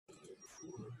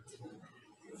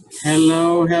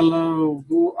Hello, hello.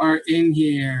 Who are in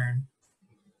here?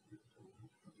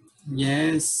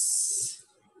 Yes.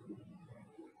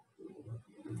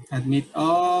 Admit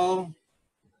all.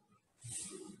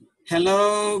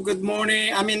 Hello, good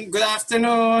morning. Good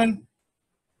afternoon.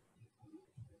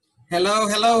 Hello,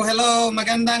 hello, hello.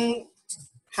 Magandang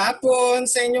hapon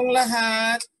sa inyong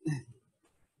lahat.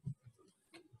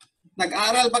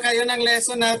 Nag-aral ba kayo ng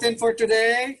lesson natin for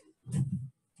today?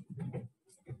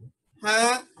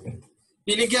 Ha?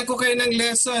 Binigyan ko kayo ng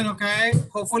lesson, okay?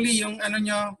 Hopefully yung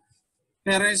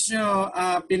parents nyo,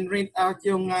 pinrint out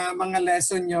yung mga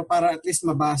lesson nyo para at least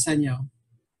mabasa nyo.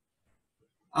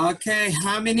 Okay,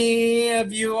 how many of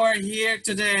you are here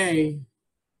today?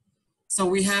 So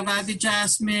we have Ate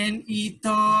Jasmine,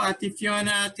 Ito, Ate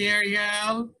Fiona, Ate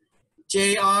Ariel,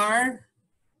 JR.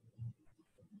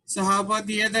 So how about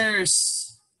the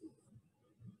others?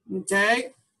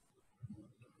 Okay.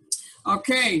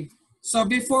 Okay, so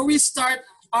before we start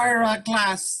our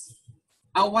class,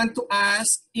 I want to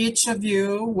ask each of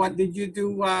you, what did you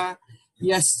do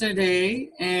yesterday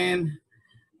and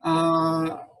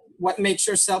what makes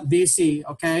yourself busy,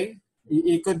 okay?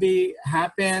 It could be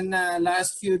happened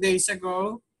last few days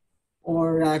ago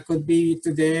or could be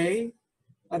today.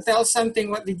 Tell something,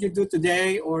 what did you do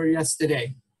today or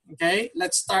yesterday? Okay,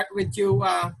 let's start with you,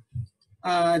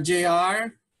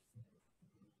 JR.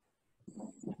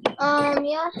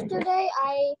 Yesterday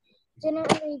I didn't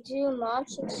really do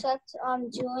much except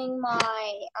doing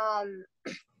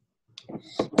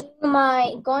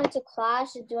going to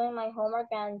class, doing my homework,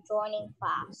 and joining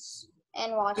class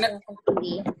and watching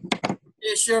TV.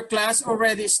 Is your class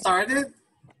already started?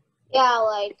 Yeah,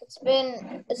 like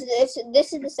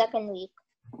this is the second week.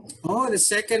 Oh, the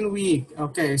second week.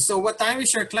 Okay, so what time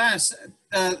is your class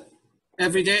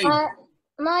every day?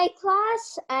 My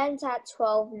class ends at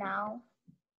 12 now.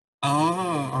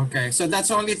 Oh, okay. So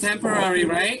that's only temporary,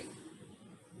 right?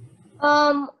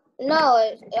 No.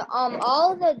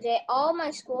 All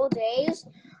my school days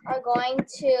are going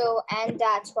to end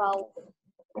at 12.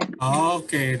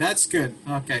 Okay, that's good.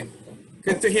 Okay,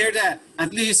 good to hear that.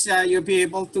 At least you'll be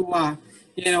able to,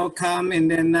 come and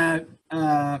then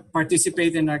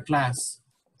participate in our class.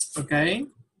 Okay.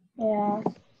 Yeah.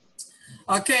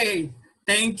 Okay.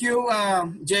 Thank you,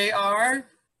 JR.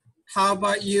 How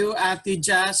about you, Ate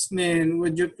Jasmine?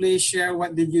 Would you please share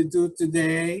what did you do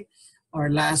today or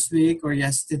last week or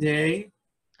yesterday?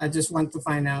 I just want to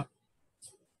find out.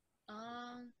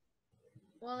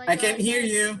 Well, I can't hear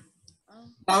you.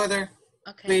 Louder,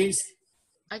 okay. Please.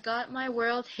 I got my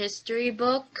world history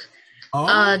book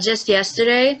Oh. just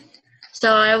yesterday.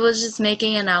 So I was just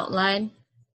making an outline.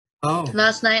 Oh.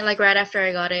 Last night, like right after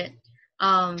I got it.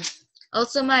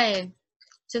 Also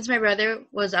since my brother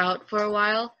was out for a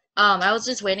while, I was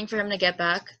just waiting for him to get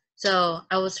back. So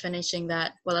I was finishing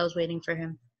that while I was waiting for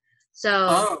him.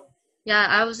 So yeah,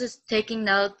 I was just taking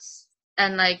notes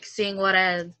and like seeing what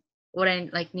I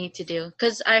like need to do.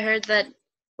 Cause I heard that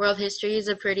world history is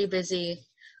a pretty busy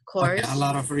course. Okay, a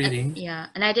lot of reading.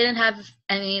 And I didn't have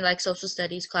any like social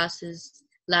studies classes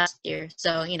last year.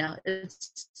 So,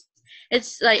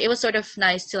 it's like, it was sort of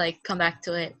nice to like come back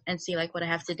to it and see like what I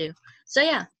have to do. So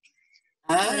yeah.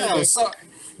 So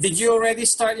did you already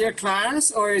start your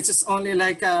class or it's just only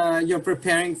like you're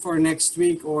preparing for next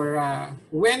week or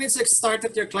when is it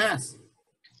started your class?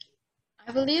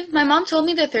 I believe my mom told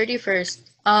me the 31st.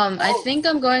 I think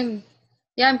I'm going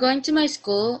to my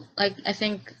school, like I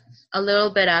think a little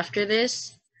bit after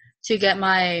this to get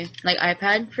my like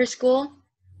iPad for school.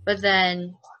 But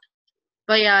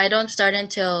yeah, I don't start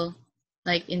until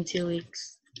like in 2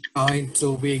 weeks. Oh, in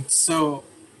 2 weeks. So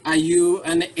are you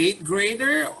an 8th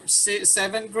grader or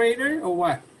 7th grader or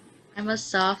what? I'm a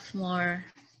sophomore.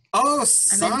 Oh,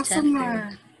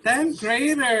 sophomore. 10th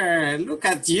grader. Look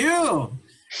at you.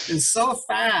 It's so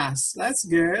fast. That's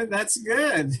good. That's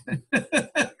good.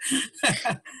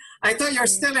 I thought you're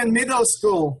still in middle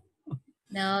school.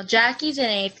 No, Jackie's in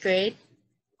 8th grade.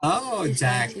 Oh,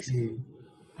 Jackie.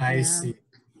 I see.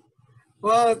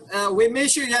 Well, we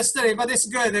missed you yesterday, but it's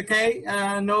good, okay?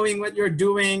 Knowing what you're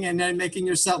doing and then making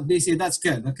yourself busy, that's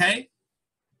good, okay?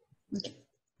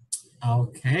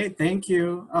 Okay, thank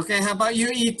you. Okay, how about you,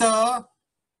 Ito?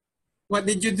 What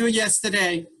did you do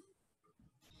yesterday?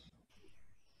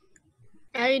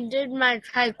 I did my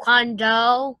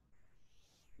taekwondo,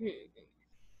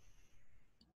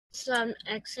 some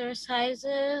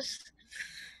exercises.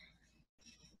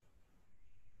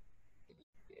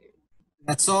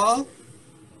 That's all?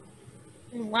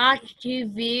 Watch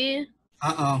TV.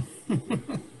 Uh-oh.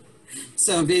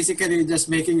 So basically, you're just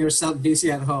making yourself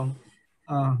busy at home.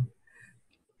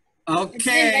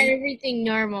 Okay. Everything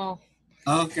normal.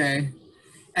 Okay.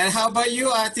 And how about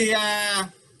you, Ate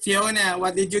Fiona?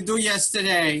 What did you do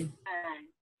yesterday?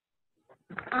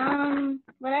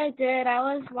 What I did, I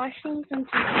was washing some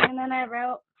chicken and then I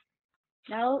wrote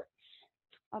notes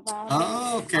about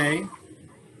Oh, okay.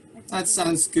 That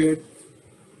sounds good.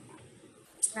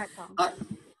 That's all.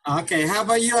 Okay, how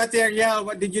about you, Ate Ariel?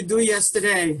 What did you do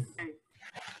yesterday?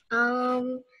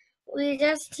 We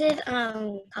just did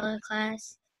color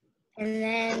class, and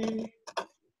then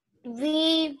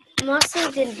we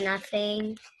mostly did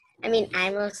nothing. I mean, I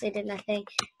mostly did nothing.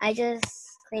 I just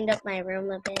cleaned up my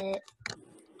room a bit,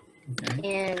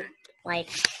 and like,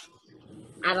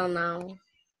 I don't know.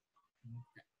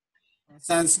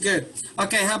 Sounds good.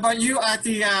 Okay, how about you,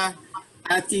 Ate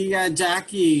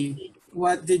Jackie?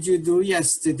 What did you do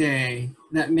yesterday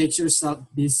that makes yourself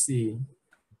busy?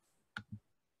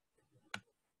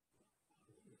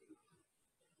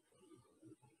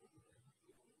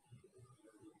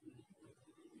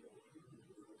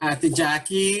 Ate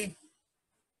Jackie,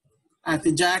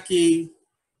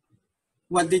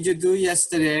 what did you do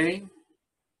yesterday?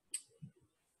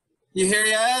 You hear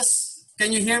us?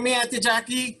 Can you hear me, Ate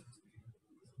Jackie?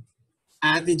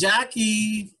 Ate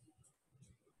Jackie.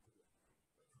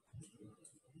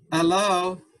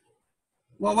 Hello?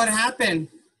 Well, what happened?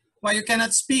 Why you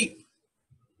cannot speak?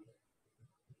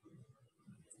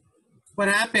 What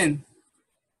happened?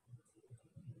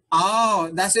 Oh,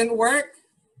 doesn't work?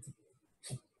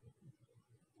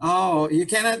 Oh, you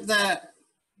cannot,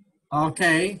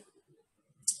 okay.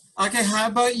 Okay, how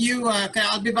about you? Okay,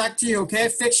 I'll be back to you, okay?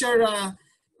 Fix your,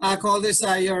 call this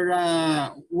your,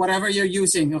 whatever you're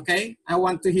using, okay? I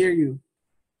want to hear you.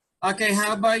 Okay,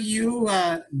 how about you,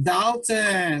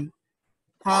 Dalton?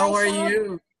 How are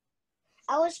you?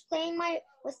 I was playing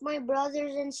with my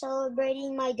brothers and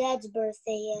celebrating my dad's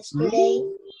birthday yesterday.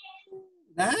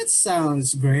 That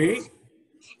sounds great.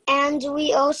 And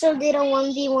we also did a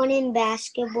 1v1 in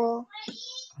basketball.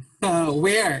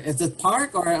 Where? At the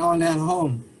park or on at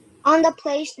home? On the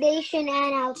PlayStation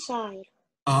and outside.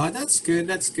 Oh, that's good.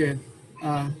 That's good.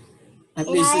 At and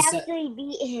least I it's actually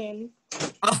beat him.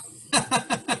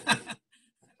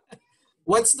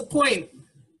 What's the point?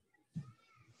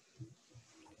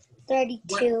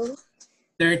 32. What?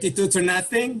 32 to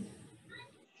nothing?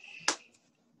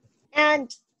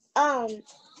 And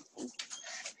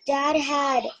Dad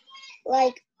had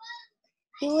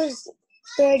he was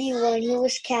 31. He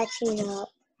was catching up.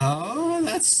 Oh,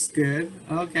 that's good.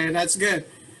 Okay, that's good.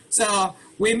 So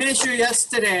we missed you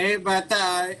yesterday, but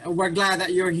we're glad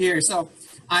that you're here. So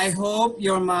I hope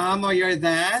your mom or your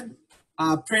dad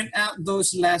print out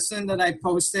those lessons that I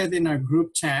posted in our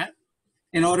group chat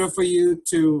in order for you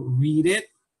to read it.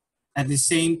 At the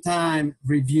same time,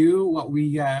 review what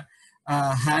we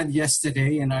had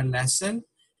yesterday in our lesson.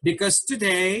 Because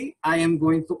today I am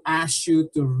going to ask you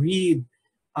to read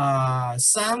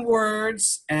some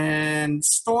words and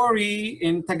story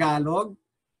in Tagalog.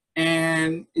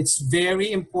 And it's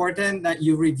very important that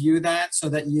you review that so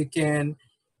that you can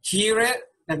hear it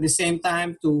at the same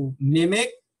time to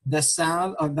mimic the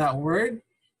sound of that word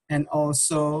and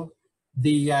also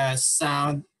the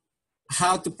sound,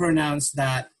 how to pronounce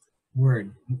that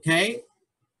word, okay?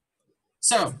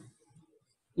 So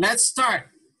let's start.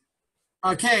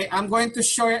 Okay, I'm going to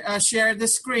share the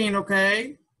screen,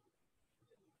 okay?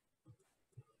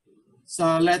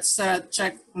 So let's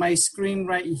check my screen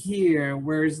right here.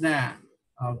 Where is that?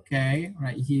 Okay,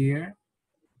 right here.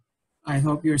 I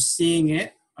hope you're seeing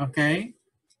it, okay?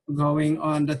 Going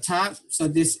on the top. So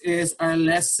this is our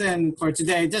lesson for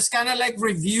today. Just kind of like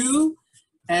review.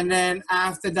 And then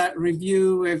after that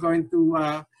review, we're going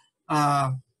to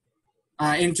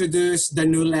introduce the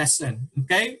new lesson,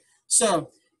 okay?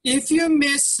 So if you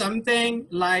miss something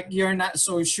like you're not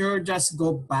so sure, just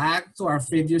go back to our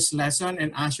previous lesson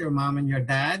and ask your mom and your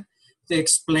dad to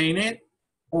explain it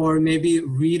or maybe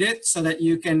read it so that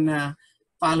you can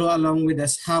follow along with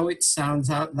us how it sounds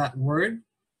out, that word,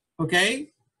 okay?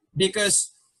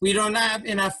 Because we don't have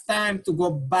enough time to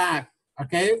go back,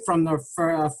 okay, from the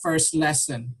first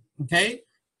lesson, okay?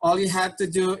 All you have to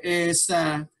do is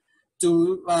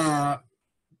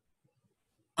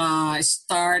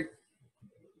start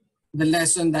the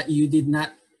lesson that you did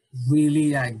not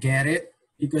really get it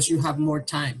because you have more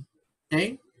time,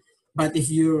 okay? But if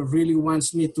you really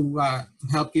want me to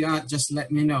help you out, just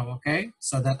let me know, okay?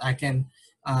 So that I can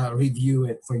review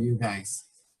it for you guys.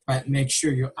 But make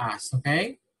sure you ask,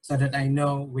 okay? So that I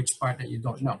know which part that you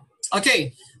don't know.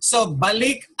 Okay, so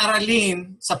balik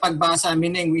aralin sa pagbasa,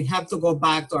 meaning we have to go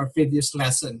back to our previous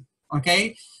lesson,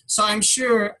 okay? So I'm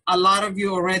sure a lot of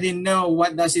you already know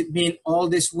what does it mean, all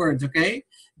these words, okay?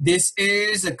 This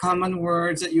is the common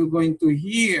words that you're going to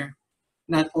hear.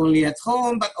 not only at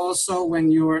home, but also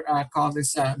when you're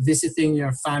visiting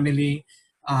your family,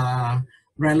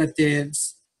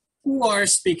 relatives who are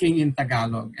speaking in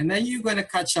Tagalog. And then you're going to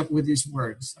catch up with these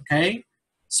words, okay?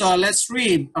 So let's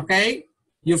read, okay?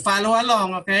 You follow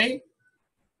along, okay?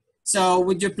 So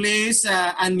would you please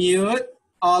unmute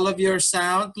all of your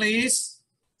sound, please?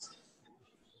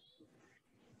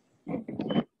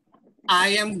 I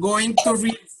am going to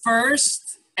read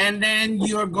first, and then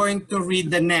you're going to read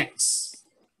the next.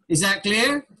 Is that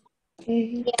clear?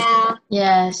 Yeah.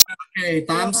 Yes. Okay,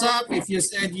 thumbs up if you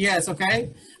said yes,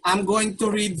 okay? I'm going to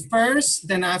read first,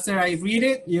 then after I read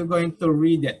it, you're going to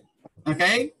read it.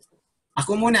 Okay?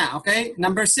 Ako muna, okay?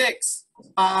 Number 6.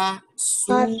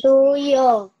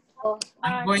 Pasuyo.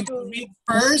 I'm going to read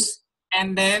first,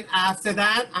 and then after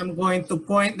that, I'm going to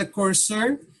point the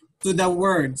cursor to the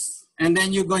words, and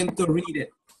then you're going to read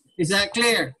it. Is that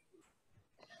clear?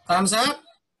 Thumbs up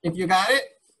if you got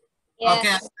it? Yes. Okay,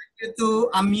 I'd like you to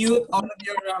unmute all of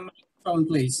your microphone,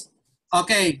 please.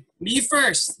 Okay, me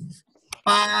first.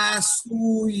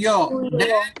 Pasuyo. Then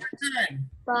your turn.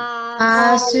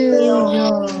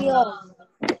 Pasuyo.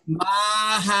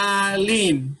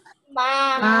 Mahalin.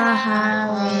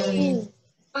 Mahalin.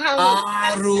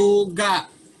 Aruga.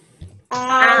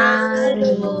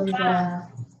 Aruga.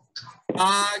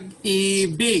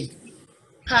 Pag-ibig.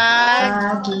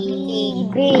 Pag-ibig.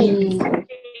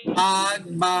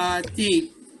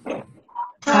 Pagbati.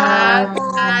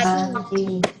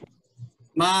 Pagbati.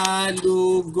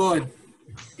 Malugod.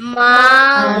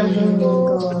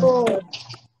 Malungkot.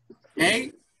 Okay?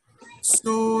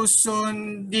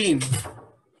 Susundin.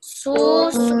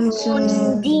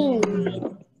 Susundin.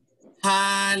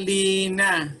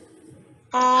 Halina.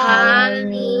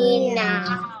 Halina.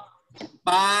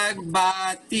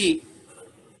 Pagbati.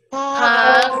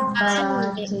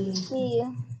 Pagbati.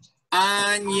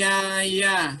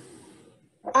 Anyaya.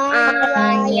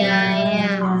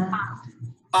 Anyaya.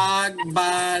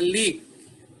 Pagbalik.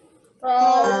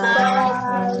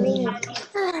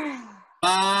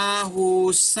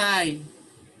 Mahusay.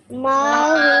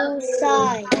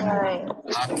 Mahusay.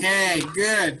 Okay,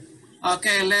 good.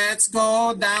 Okay, let's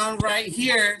go down right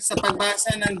here sa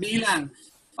pagbasa ng bilang.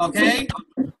 Okay?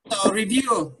 So,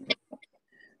 review.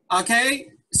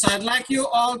 Okay? So, I'd like you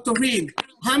all to read.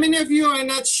 How many of you are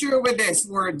not sure with these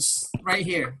words right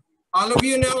here? All of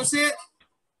you knows it?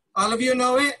 All of you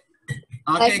know it?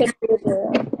 Okay, good.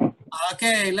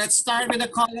 Okay, let's start with the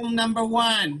column number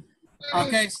 1.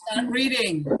 Okay, start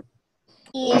reading.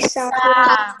 Isa.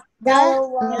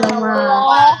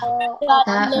 Dalawa.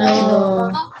 Tatlo.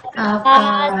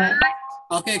 Apat.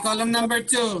 Okay, column number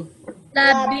 2.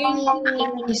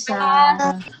 Isa.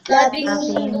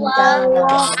 Labing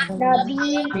Dalawa.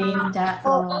 labing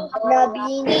Tatlo.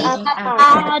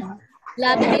 apat.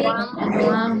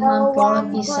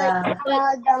 Dalawamput isa.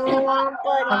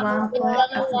 Dalawamput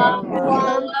Dalawamput tatlo.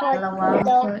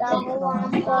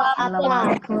 Dalawamput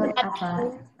apat.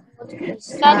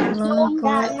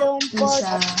 Tatlumput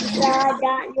isa.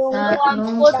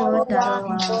 Tatlumput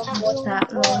dalawa.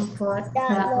 Tatlumput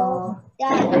tatlo.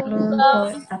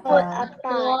 Tatlumput apat.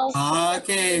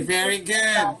 Okay, very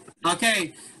good.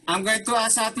 Okay, I'm going to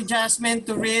ask Ate Jasmine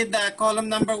to read column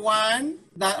number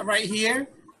 1, that right here.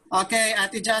 Okay,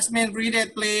 Ate Jasmine, read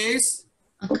it, please.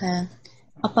 Okay.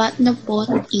 41, 42,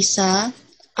 43,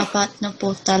 44,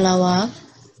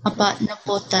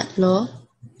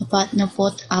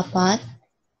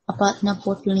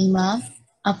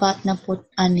 45,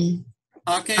 46.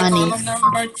 Okay, column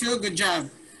number 2, good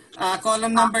job.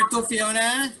 Column number 2,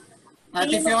 Fiona.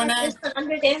 Ate Fiona.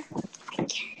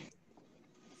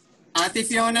 Ate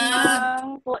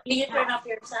Fiona. 52,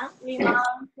 53,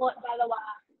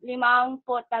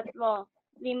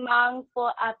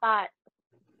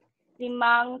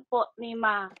 54,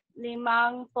 55,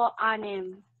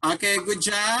 56. Okay, good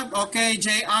job. Okay,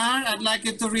 JR, I'd like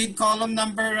you to read column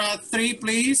number 3,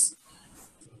 please.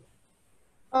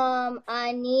 6, 61,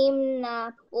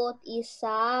 62, 63,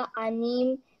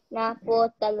 64,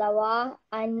 65,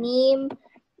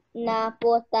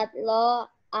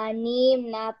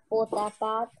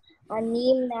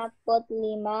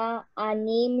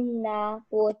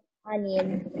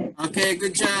 66. Okay,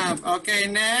 good job.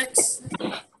 Okay, next.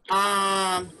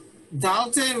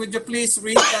 Dalton, would you please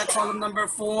read column number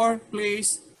 4,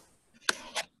 please?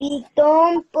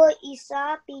 71, 72,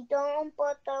 73,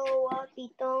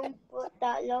 74,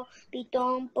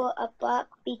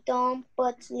 75,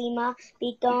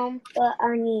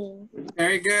 76.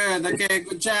 Very good. Okay,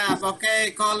 good job.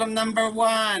 Okay, column number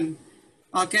 1.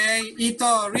 Okay,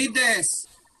 Ito, read this.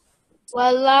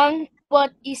 81,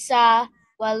 82, 83,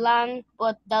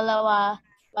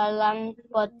 80,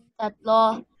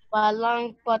 84,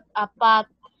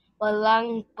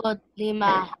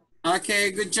 85. Okay,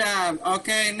 good job.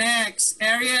 Okay, next.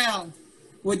 Ariel,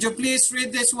 would you please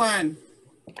read this one?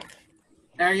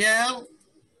 Ariel?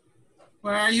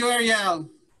 Where are you, Ariel?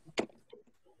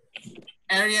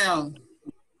 Ariel.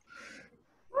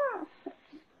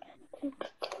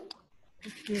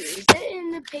 Is it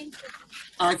in the paper?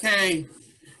 Okay.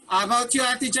 How about you,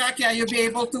 Ate Jackie? Are you be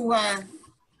able to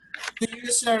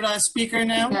use your speaker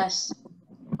now? Yes.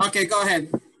 Okay, go ahead.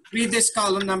 Read this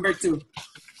column number 2.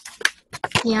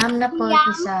 Siyam na po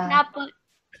isa.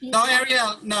 No,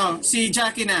 Ariel. No, si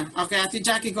Jackie na. Okay, Ate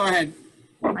Jackie, go ahead.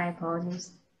 My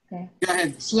apologies. Okay. Go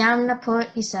ahead. Siyam na po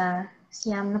isa.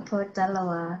 Siyam na po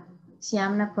dalawa.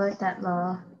 Siyam na po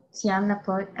tatlo. Siyam na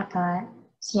po apat.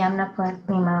 Siyam na po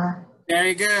lima.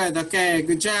 Very good. Okay,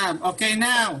 good job. Okay,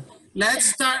 now, let's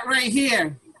start right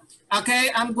here. Okay,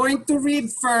 I'm going to read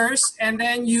first, and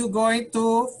then you're going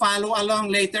to follow along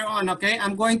later on, okay?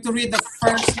 I'm going to read the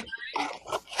first line,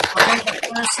 okay, the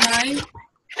first line,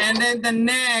 and then the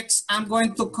next, I'm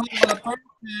going to call a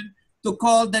person to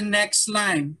call the next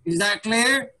line. Is that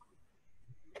clear?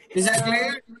 Is that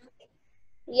clear?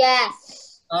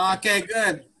 Yes. Okay,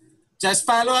 good. Just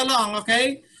follow along,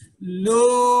 okay?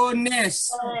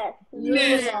 Lunes,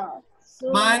 Lunes.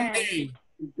 Monday.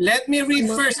 Let me read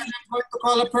first, and I'm going to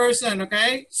call a person,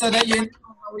 okay? So that you know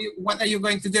what are you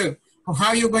going to do, or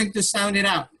how you're going to sound it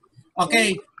out.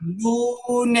 Okay,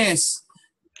 Lunes,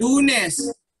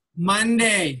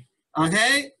 Monday.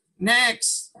 Okay,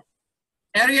 next.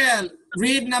 Ariel,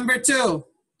 read number 2.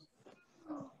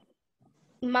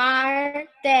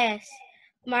 Martes,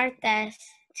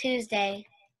 Tuesday.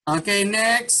 Okay,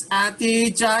 next,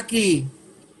 Ate Jackie.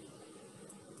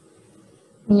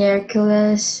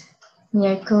 Miyerkules,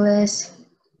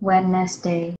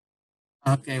 Wednesday.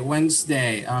 Okay,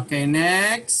 Wednesday. Okay,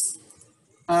 next.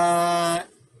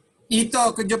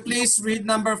 Ito, could you please read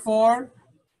number 4?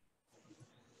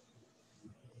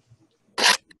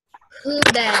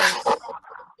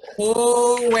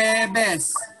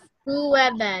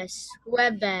 Jueves,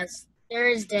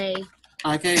 Thursday.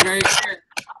 Okay, very good.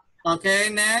 Okay,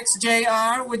 next,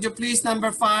 JR, would you please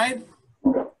number 5?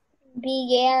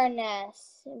 Viernes,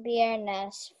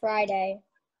 Friday.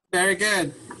 Very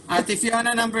good. Ate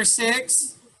Fiona, number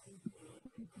 6?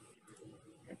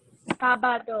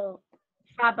 Sabado,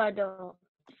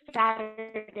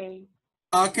 Saturday.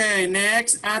 Okay,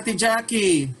 next, Ate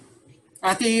Jackie.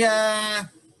 Ate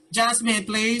Jasmine,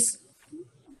 please.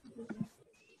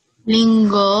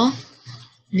 Linggo,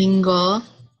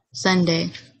 Sunday.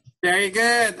 Very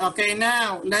good. Okay,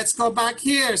 now, let's go back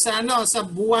here sa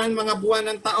buwan, mga buwan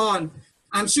ng taon.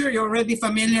 I'm sure you're already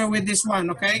familiar with this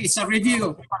one, okay? It's a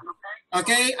review.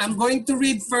 Okay, I'm going to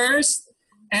read first,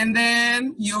 and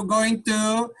then you're going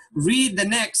to read the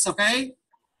next, okay?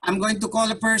 I'm going to call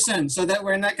a person so that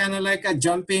we're not kind of like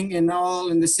jumping in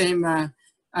all in the same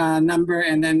number,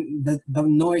 and then the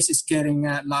noise is getting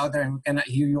louder and we cannot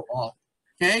hear you all.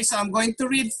 Okay, so I'm going to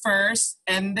read first,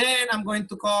 and then I'm going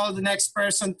to call the next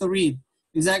person to read.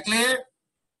 Is that clear?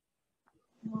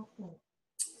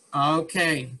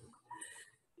 Okay.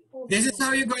 This is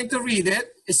how you're going to read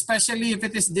it, especially if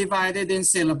it is divided in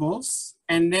syllables.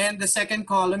 And then the second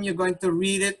column, you're going to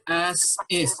read it as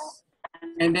is.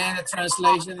 And then a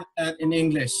translation of that in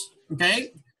English.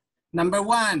 Okay? Number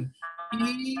 1,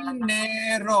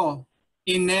 Enero,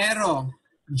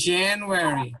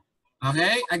 January.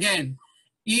 Okay? Again,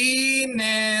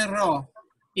 Enero,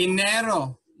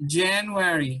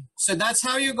 January. So that's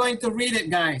how you're going to read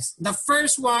it, guys. The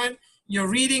first one, you're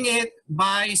reading it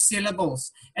by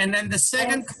syllables. And then the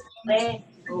second column,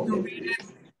 you read it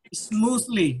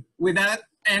smoothly without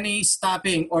any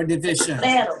stopping or division.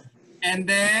 And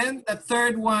then the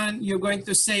third one, you're going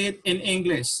to say it in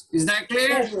English. Is that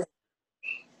clear?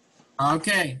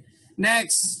 Okay.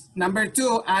 Next, number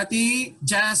 2, Ate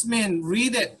Jasmine,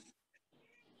 read it.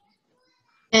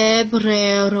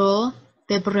 February.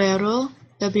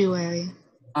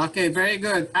 Okay, very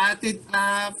good. Ate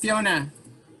Fiona.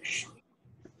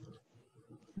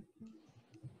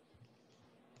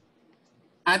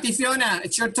 Ate Fiona,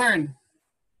 it's your turn.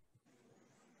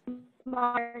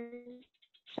 March.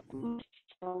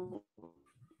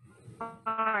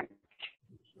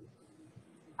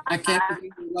 I can't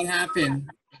believe what happened.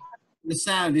 The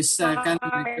sound is kind of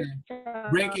like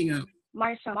breaking up.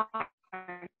 March.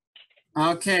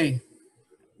 Okay.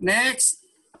 Next,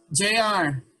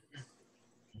 JR.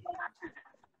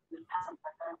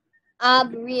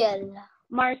 Abril,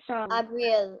 Marshall.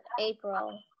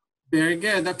 April. Very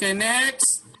good. Okay,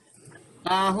 next.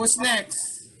 Who's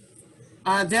next?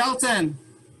 Delton.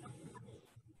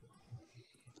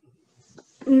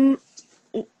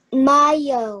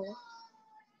 Mayo.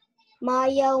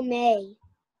 Mayo, May.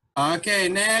 Okay,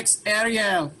 next,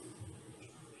 Ariel.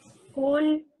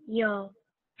 Junyo.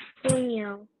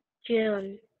 Junyo.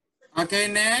 June.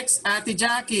 Okay, next, Ate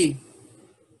Jackie.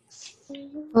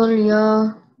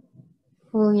 Julio,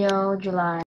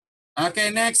 July. Okay,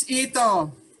 next,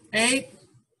 Ito. 8.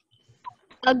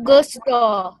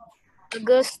 Agosto,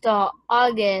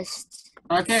 August.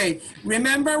 Okay,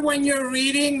 remember when you're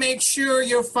reading, make sure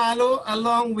you follow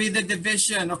along with the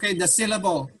division, okay, the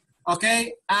syllable.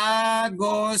 Okay,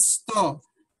 Agosto,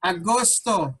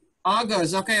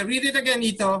 August. Okay, read it again,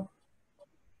 Ito.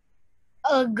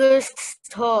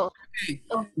 Agosto, Okay,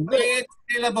 with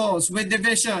syllables, with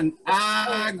division.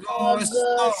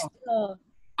 Agosto,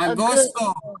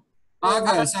 Agosto,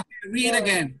 August. Okay, read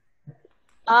again.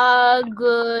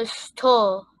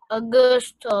 Agosto,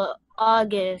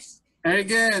 August. Very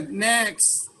good.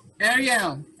 Next,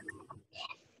 Ariel.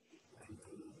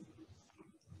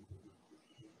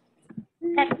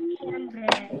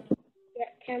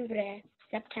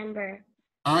 September.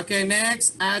 Okay,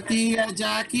 next, Ate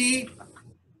Jackie.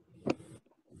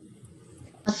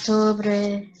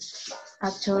 October.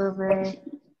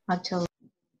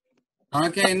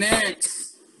 Okay,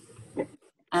 next.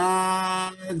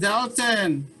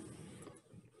 Dalton.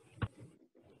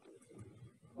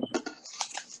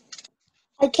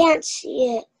 I can't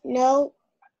see it. No.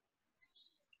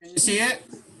 Can you see it?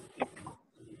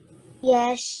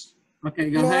 Yes. Okay,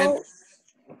 go ahead.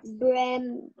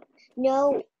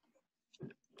 No.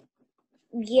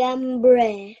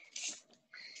 Yembre.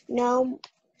 No.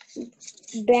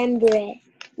 Brembre.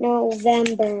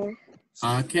 November.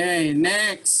 Okay,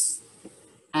 next.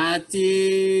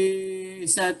 Ate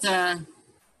Sata.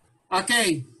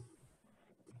 Okay.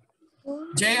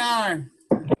 JR.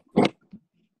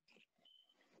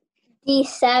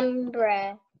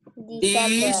 December,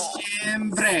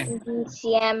 December.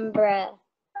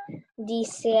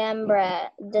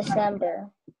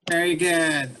 Very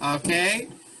good. Okay.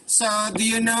 So, do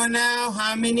you know now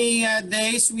how many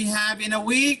days we have in a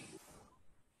week?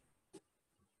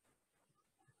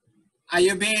 Are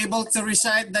you be able to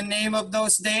recite the name of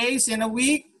those days in a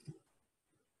week?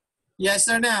 Yes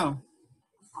or no?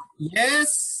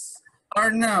 Yes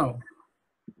or no?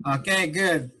 Okay,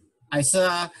 good. I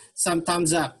saw some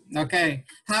thumbs up. Okay.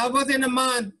 How about in a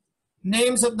month?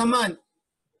 Names of the month.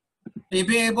 You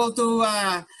be able to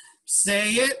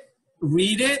say it,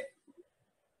 read it,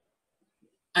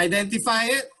 identify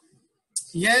it?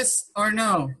 Yes or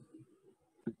no?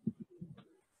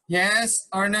 Yes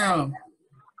or no?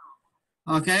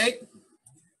 Okay.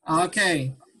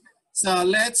 Okay. So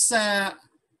let's,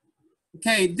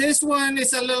 okay, this one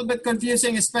is a little bit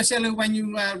confusing, especially when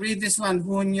you read this one,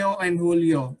 Junio and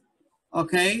Julio.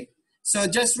 Okay. So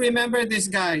just remember this,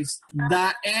 guys.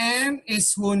 The N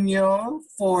is Junio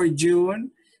for June.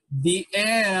 The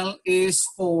L is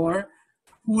for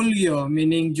Julio,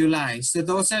 meaning July. So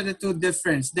those are the two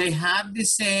differences. They have the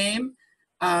same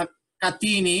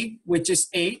katinig, which is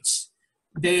H.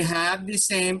 They have the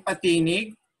same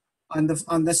patinig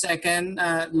on the second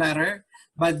letter,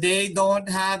 but they don't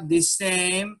have the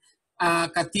same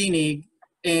katinig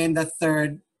in the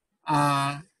third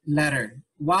letter.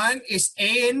 One is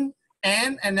N,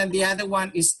 and then the other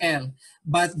one is L.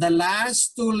 But the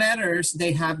last two letters,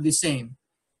 they have the same.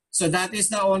 So that is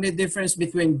the only difference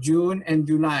between June and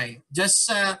July.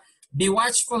 Just be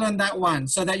watchful on that one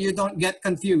so that you don't get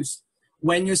confused.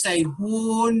 When you say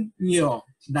Junio,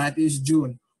 that is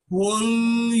June.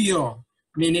 Julio,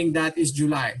 meaning that is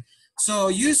July. So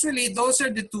usually those are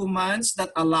the 2 months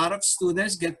that a lot of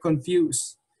students get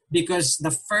confused because the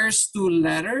first 2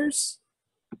 letters,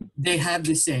 they have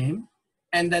the same.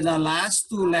 And then the last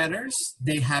 2 letters,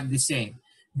 they have the same.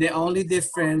 The only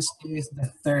difference is the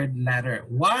third letter.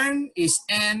 One is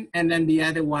N and then the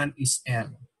other one is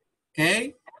L.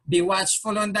 Okay? Be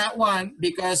watchful on that one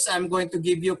because I'm going to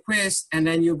give you a quiz and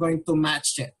then you're going to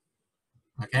match it.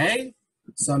 Okay?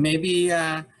 So maybe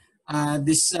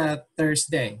this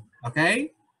Thursday.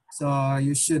 Okay? So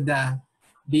you should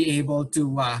be able to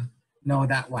know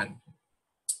that one.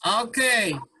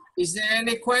 Okay. Is there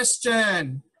any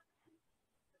question?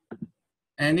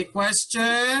 Any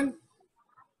question?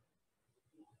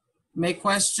 May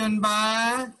question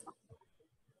ba?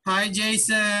 Hi,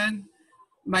 Jason.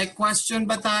 May question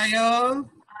ba tayo?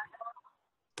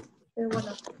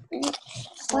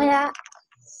 Wala.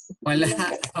 Wala.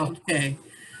 Okay.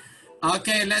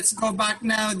 Okay, let's go back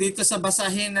now dito sa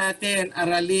basahin natin,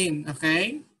 aralin.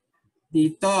 Okay?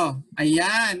 Dito.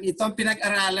 Ayan. Ito ang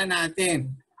pinag-aralan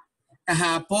natin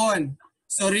kahapon.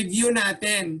 So, review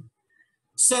natin.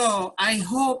 So, I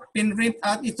hope pinrint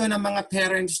out ito ng mga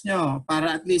parents nyo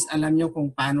para at least alam nyo kung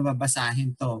paano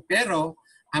babasahin to. Pero,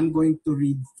 I'm going to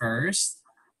read first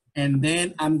and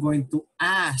then I'm going to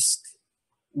ask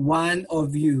one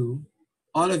of you,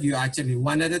 all of you actually,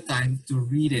 one at a time to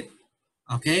read it.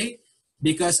 Okay?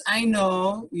 Because I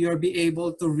know you'll be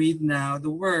able to read now the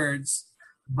words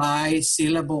by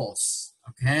syllables.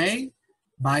 Okay?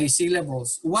 By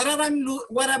syllables. What am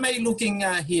I looking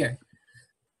here?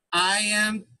 I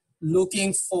am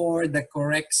looking for the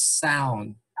correct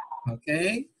sound.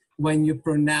 Okay? When you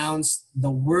pronounce the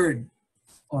word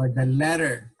or the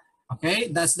letter.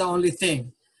 Okay? That's the only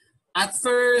thing. At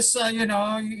first, you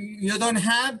know, you don't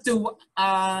have to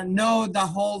know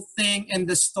the whole thing in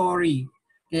the story.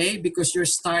 Okay? Because you're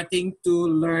starting to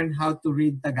learn how to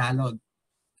read Tagalog.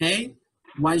 Okay?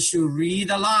 Once you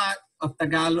read a lot of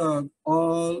Tagalog,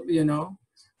 all, you know,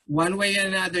 one way or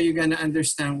another, you're going to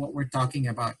understand what we're talking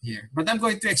about here. But I'm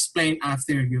going to explain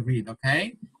after you read,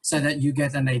 okay? So that you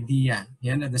get an idea,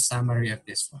 you know, the summary of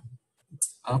this one.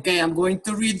 Okay, I'm going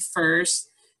to read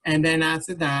first, and then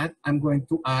after that, I'm going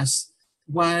to ask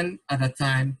one at a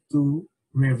time to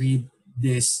reread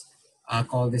this,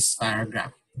 call this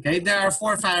paragraph. Okay, there are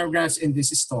 4 paragraphs in this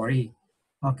story.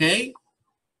 Okay?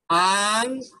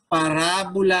 Ang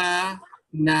parabola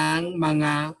ng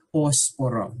mga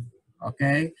posporo.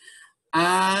 Okay?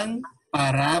 Ang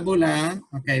parabola,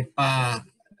 okay,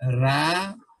 parabola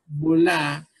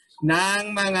ng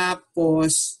mga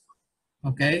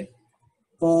okay,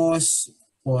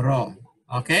 posporo.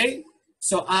 Okay?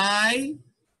 So I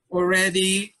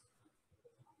already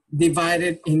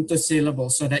divided into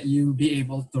syllables so that you'll be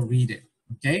able to read it.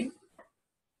 Okay?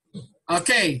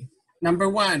 Okay, number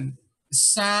 1.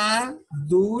 Sa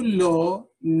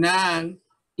dulo ng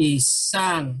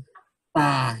isang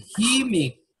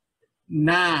tahimik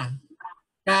na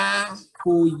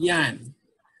kahuyan,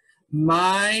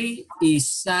 may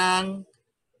isang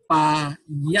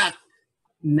payak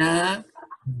na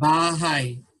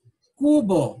bahay,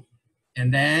 kubo.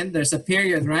 And then there's a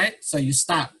period, right? So you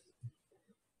stop.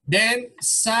 Then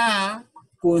sa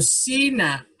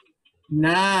kusina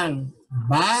ng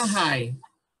bahay,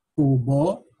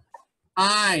 kubo,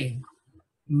 ay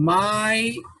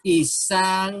may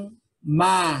isang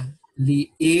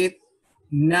maliit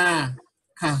na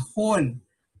kahon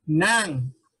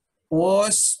ng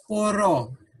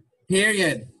posporo.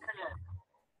 Period.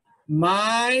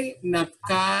 May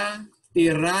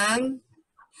nakatirang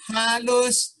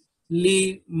halos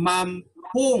 50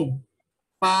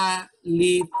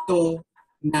 palito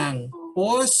ng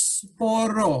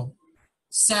posporo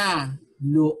sa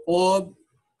loob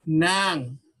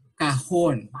ng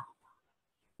kahon.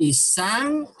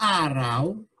 Isang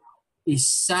araw,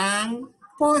 isang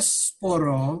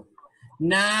posporo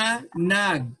na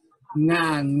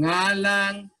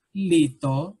nagngangalang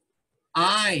Lito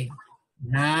ay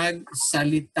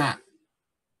nagsalita.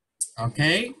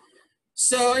 Okay?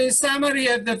 So in summary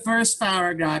of the first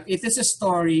paragraph, it is a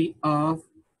story of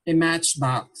a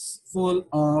matchbox full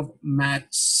of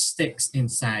matchsticks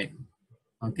inside.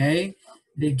 Okay?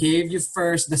 They gave you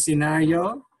first the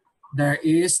scenario. There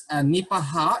is a nipa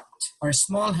hut or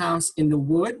small house in the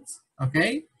woods.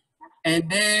 Okay? And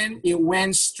then it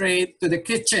went straight to the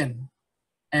kitchen.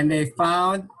 And they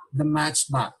found the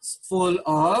matchbox full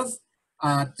of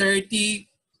 30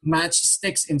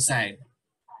 matchsticks inside.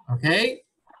 Okay?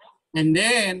 And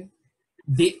then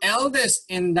the eldest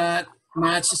in that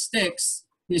matchsticks,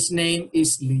 his name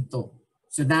is Lito.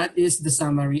 So that is the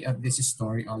summary of this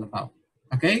story all about.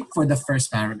 Okay? For the first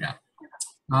paragraph.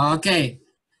 Okay.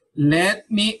 Let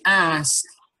me ask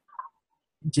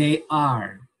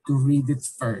JR to read it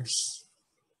first.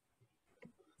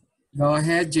 Go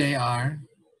ahead, JR.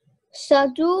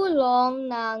 Sa dulong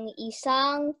ng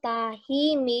isang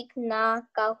tahimik na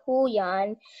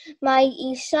kahuyan, may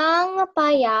isang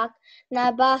payak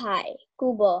na bahay,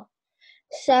 kubo.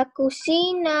 Sa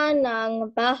kusina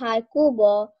ng bahay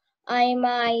kubo ay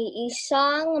may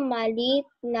isang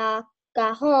maliit na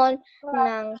kahon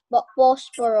ng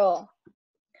posporo.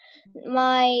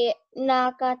 May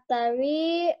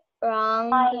nakatirang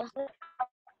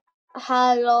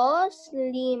halos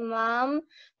 50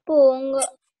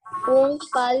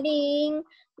 paling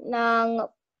ng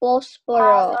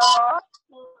posporo.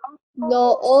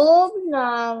 Loob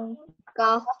ng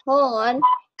kahon,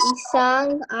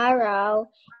 isang araw,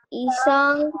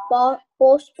 isang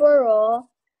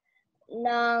posporo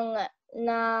ng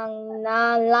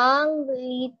nalang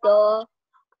Lito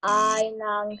ay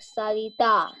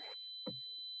nagsalita.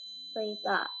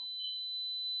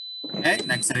 Okay,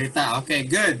 nagsalita. Okay,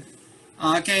 good.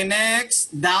 Okay,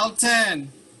 next,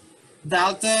 Dalton.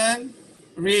 Dalton,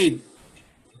 read.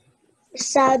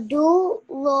 Sa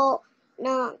dulo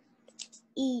ng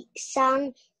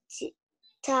isang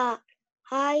tahimik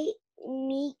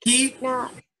na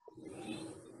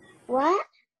what?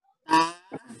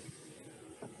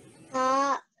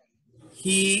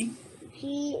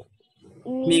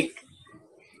 Tahimik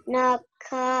na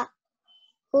kahuyan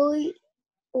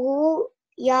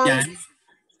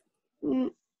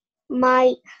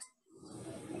may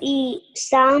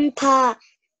isang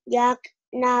payak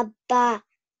na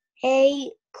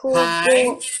bahay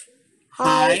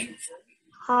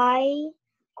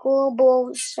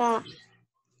kubo sa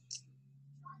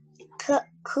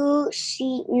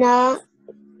kusina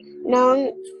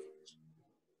ng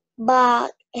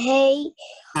bahay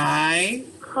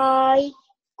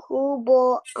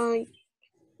kuboan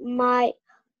may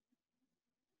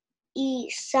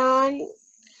isang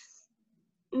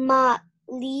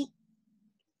maliit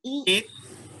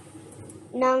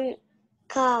ng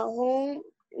kahon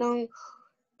ng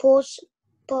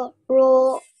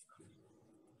posporo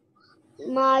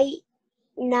may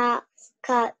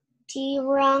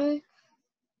nakatirang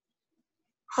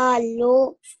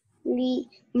halo 5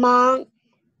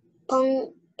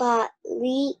 pangpalito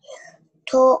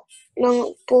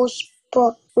ng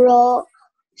posporo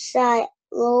sa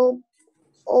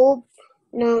loob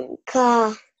ng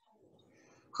kahon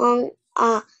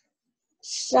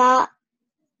sa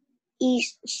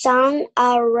isang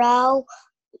araw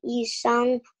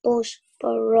isang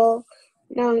posporo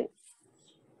ng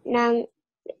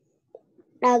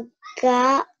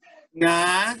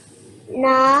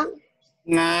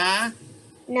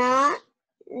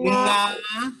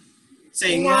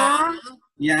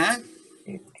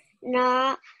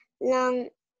na lang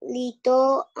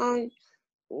lito ang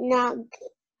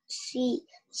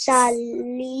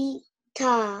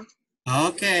nagsisalita.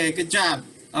 Okay, good job.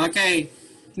 Okay,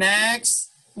 next.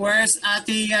 Where's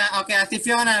Ate? Ate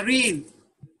Fiona, read.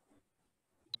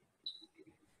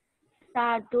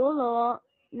 Sa dulo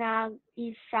ng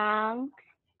isang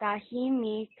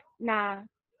tahimik na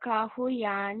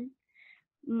kahuyan,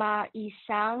 may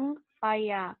isang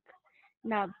payak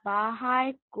na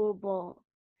bahay kubo.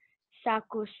 Sa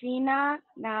kusina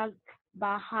ng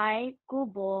bahay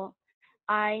kubo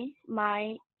ay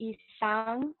may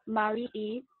isang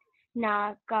maliit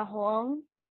na kahon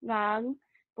ng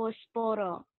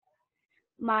posporo.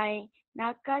 May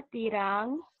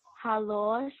nakatirang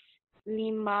halos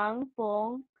 5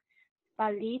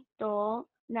 palito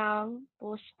ng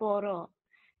posporo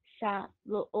sa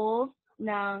loob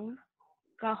ng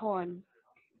kahon.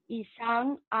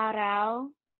 Isang araw,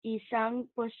 isang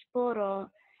posporo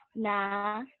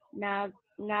na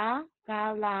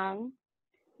nagngangalang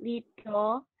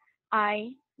lito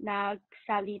ay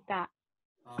nagsalita.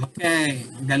 Okay,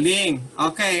 galing.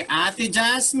 Okay, Ate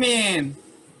Jasmine.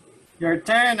 Your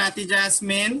turn, Ate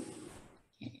Jasmine.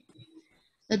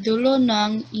 Sa dulo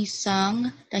ng isang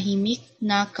tahimik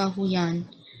na kahuyan,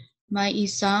 may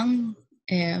isang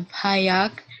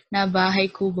hayak na bahay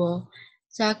kubo.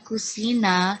 Sa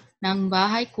kusina ng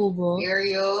bahay kubo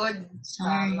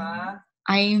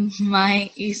ay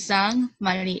may isang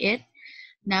maliit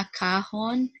na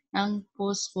kahon ng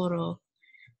posporo.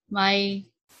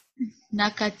 May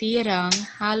nakatirang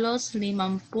halos 50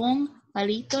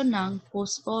 palito ng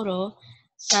posporo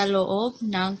sa loob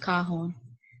ng kahon.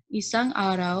 Isang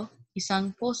araw,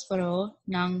 isang posporo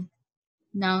ng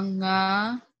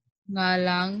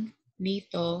nangangalang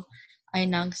dito ay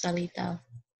nagsalita.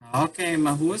 Okay,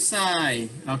 mahusay.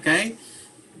 Okay?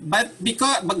 But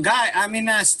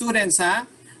students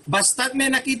basta't may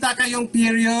nakita kayong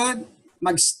period,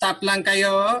 mag-stop lang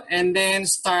kayo and then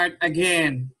start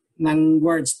again ng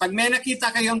words. Pag may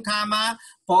nakita kayong comma,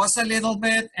 pause a little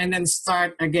bit and then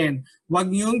start again.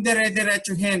 Huwag niyong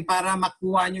dire-diretsuhin para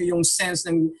makuha niyo yung sense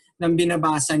ng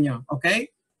binabasa niyo. Okay?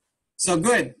 So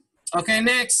good. Okay,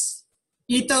 next.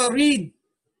 Ito, read.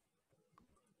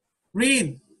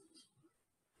 Read.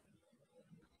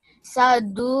 Sa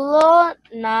dulo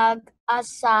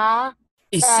nag-asa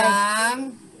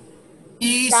Isang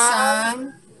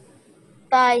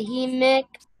tahimik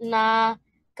na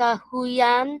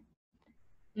kahuyan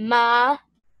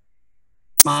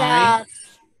sa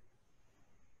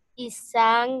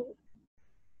isang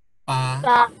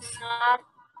payak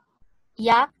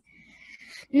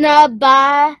na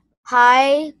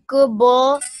bahay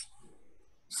kubo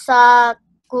sa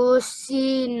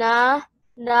kusina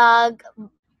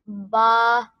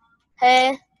nagbahay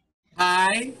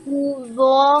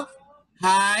kubo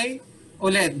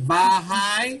ulit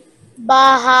bahay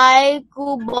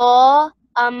kubo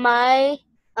may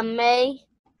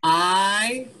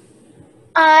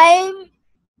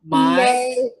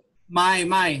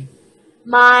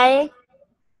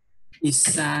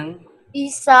Isang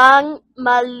isang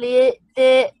maliit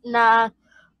na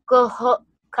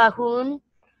kahon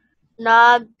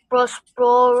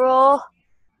nagprospero,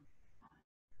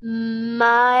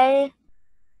 may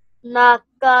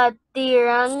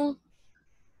nakatirang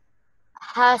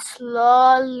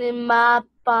haslo 5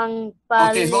 pang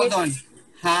Okay, hold palit, on.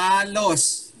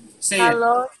 Halos. Say it.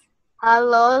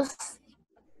 halos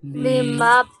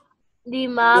lima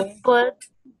Limang palit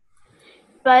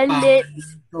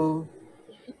palito.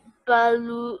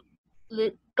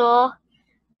 palito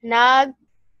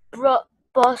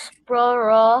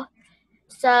nagprospero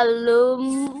sa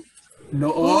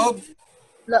Loob.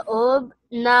 loob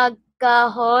ng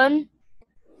kahon,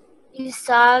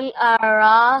 isang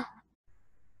araw,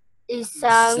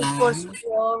 isang Isang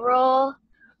posporo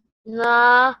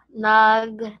na na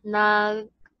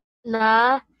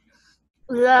lang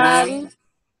lang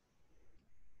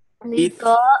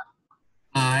nito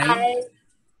ay. ay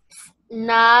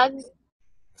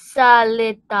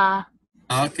nagsalita.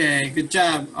 Okay, good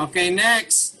job. Okay,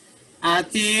 next.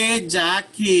 Ate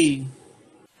Jackie.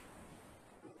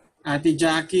 Ate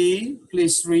Jackie,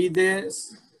 please read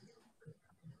this.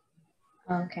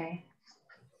 Okay.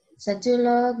 Sa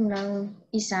tulog ng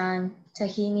isang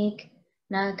tahimik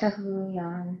na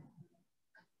kahuyan,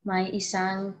 may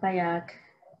isang payak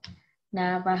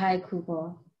na bahay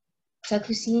kubo. Sa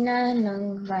kusina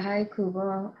ng bahay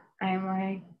kubo ay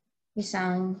may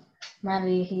isang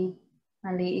maliit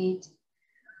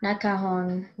na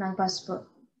kahon ng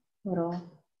pasporo.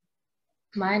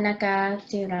 May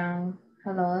nakatirang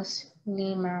halos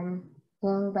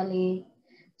 5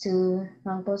 balito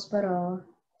ng pasporo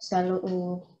sa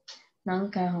loob ng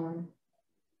kahon.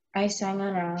 Ay isang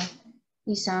araw,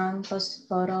 isang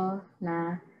pasporo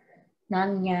na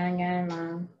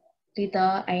nangyayamang. Dito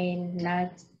ay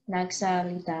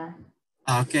nagsalita.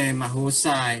 Okay,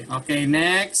 mahusay. Okay,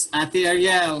 next. Ate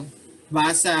Ariel,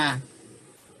 basa.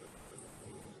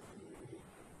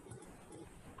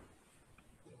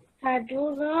 Sa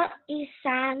dulo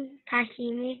isang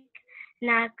tahimik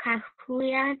na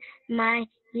kahuyan may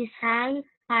isang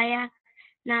payak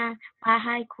na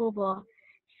bahay kubo.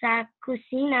 Sa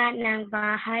kusina ng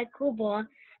bahay kubo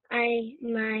ay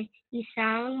may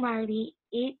isang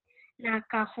maliit na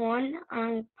kahon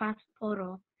ang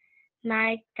pasporo.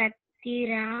 May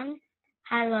katirang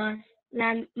halos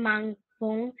 5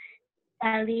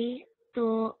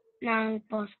 palito ng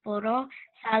posporo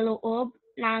sa loob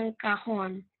ng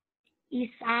kahon.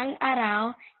 Isang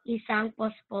araw, isang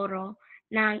posporo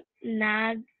ng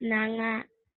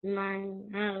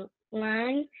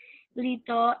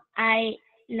lito ay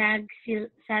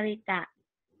nagsalita.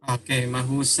 Okay,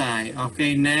 mahusay.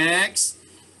 Okay, next.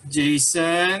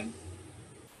 Jason.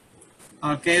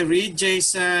 Okay, read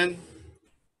Jason.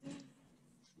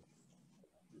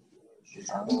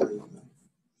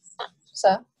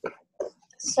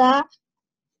 Sa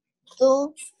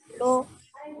dulo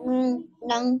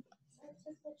ng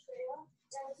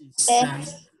Isang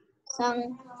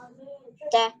isang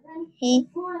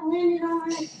tahimik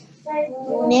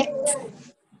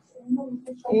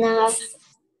na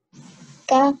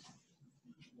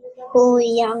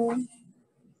kahuyang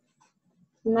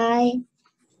may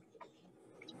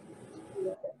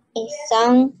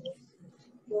isang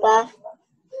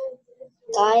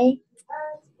bagay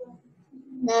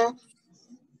na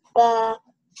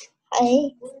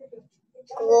bahay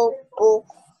kubo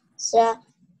sa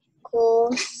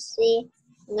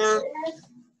kusina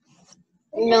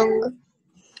ng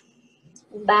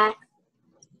bahay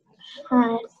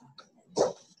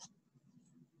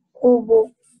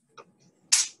kubo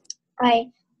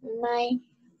ay may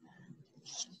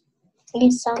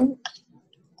isang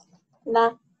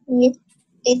maliit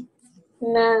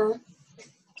na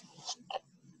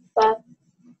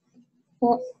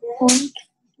kahon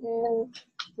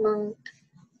ng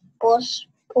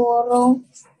posporo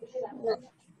na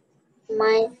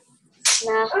may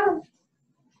nakatirang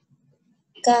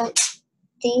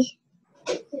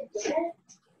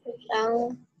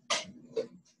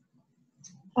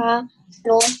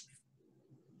halos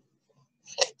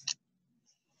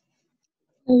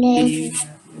 5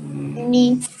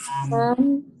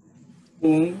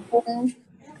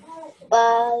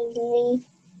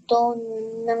 balito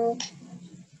ng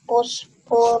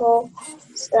posporo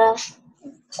sa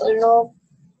loob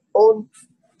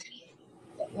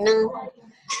ng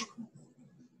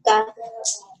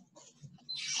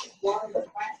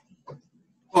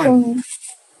on.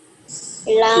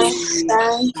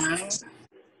 lasang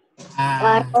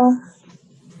araw,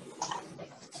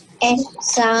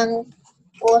 isang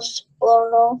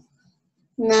posporo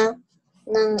na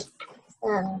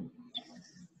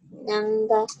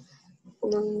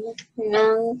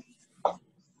ng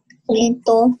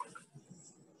kwento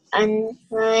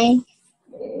anay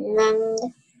ng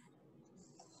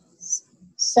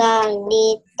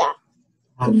salita.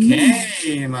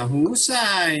 Okay,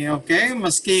 mahusay. Okay,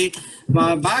 maski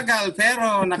mabagal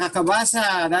pero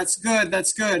nakakabasa. That's good, that's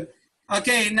good.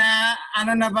 Okay,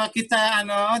 ano na ba kita,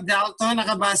 Dalton?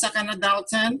 Nakabasa ka na,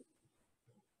 Dalton?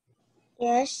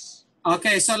 Yes.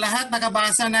 Okay, so lahat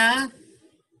nakabasa na?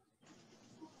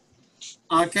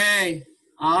 Okay.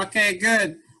 Okay,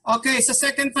 good. Okay, sa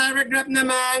second paragraph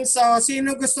naman, so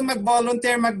sino gusto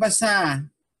mag-volunteer magbasa?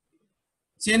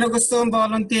 Sino gusto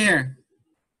mag-volunteer?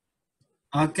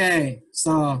 Okay,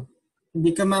 so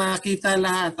hindi ka makakita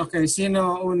lahat. Okay,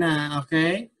 sino una?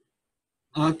 Okay?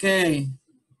 Okay.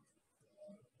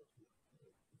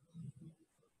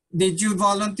 Did you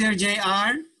volunteer,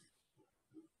 JR?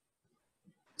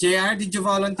 JR, did you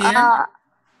volunteer?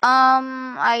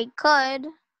 I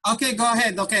could. Okay, go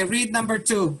ahead. Okay, read number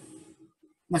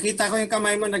 2. Nakita ko yung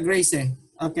kamay mo nag-raise eh.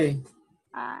 Okay.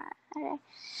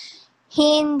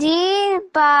 Hindi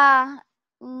ba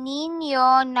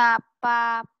ninyo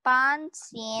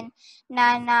napapansin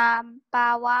na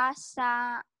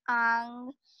nabawasan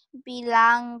ang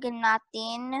bilang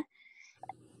natin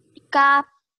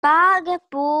kapag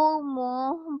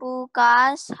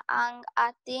bumubukas ang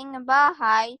ating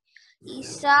bahay,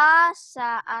 isa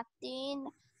sa atin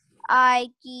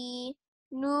ay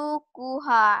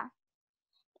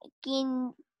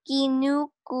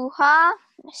kinukuha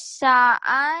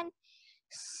saan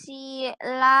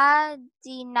sila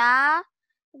dinadala,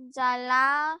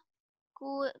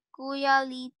 Kuya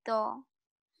Lito?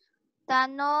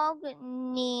 Tanog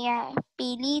ni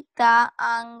Pilita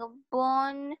ang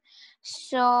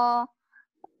bunso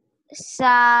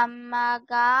sa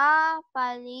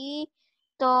magapalito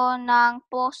ng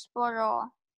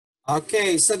posporo.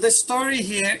 Okay, so the story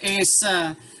here is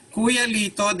Kuya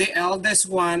Lito, the eldest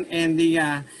one, and the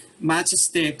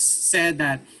matchsticks said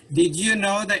that, did you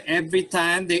know that every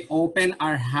time they open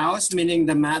our house, meaning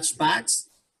the matchbox,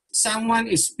 someone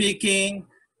is picking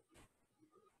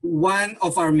one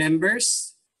of our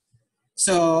members?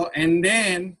 So, and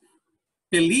then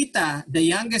Pilita, the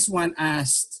youngest one,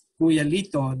 asked Kuya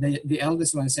Lito, the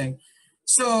eldest one, saying,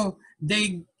 so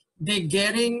they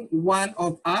getting one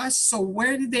of us? So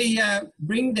where did they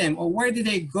bring them, or where did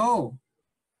they go?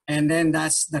 And then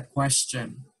that's the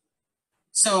question.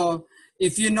 So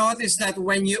if you notice that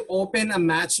when you open a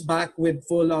matchbox with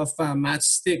full of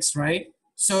matchsticks, right?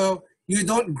 So you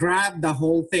don't grab the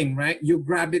whole thing, right? You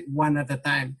grab it one at a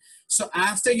time. So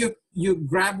after you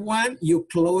grab one, you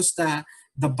close the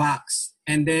box,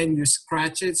 and then you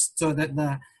scratch it so that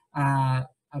the I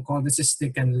call this a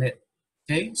stick and lit.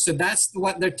 Okay, so that's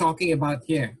what they're talking about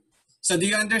here. So do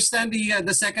you understand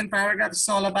the second paragraph is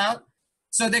all about?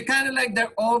 So they're kind of like,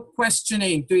 they're all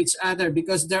questioning to each other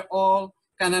because they're all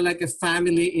kind of like a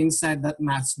family inside that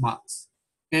matchbox.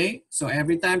 Okay, so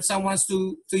every time someone wants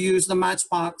to use the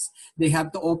matchbox, they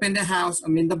have to open the house,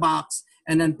 the box,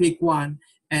 and then pick one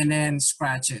and then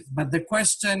scratch it. But the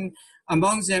question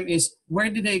amongst them is, where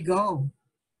did they go?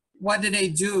 What did they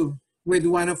do with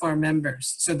one of our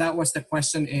members? So that was the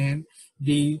question in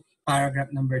the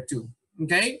paragraph number 2.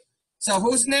 Okay, so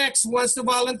who's next? Who wants to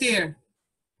volunteer?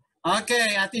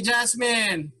 Okay, Ate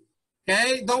Jasmine.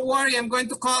 Okay, don't worry, I'm going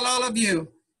to call all of you.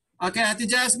 Okay, Ate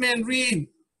Jasmine, read.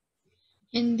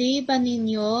 Hindi ba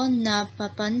ninyo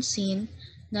napapansin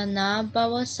na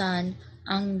nabawasan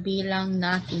ang bilang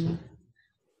natin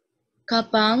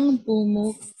kapag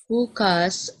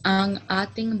bumubukas ang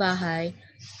ating bahay?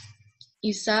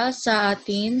 Isa sa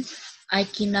atin ay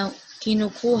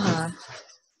kinukuha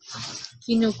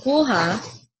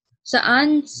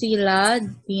saan sila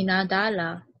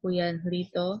dinadala, Kuya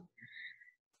Lito?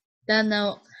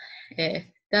 Tanong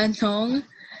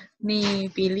ni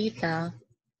Pilita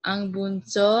ang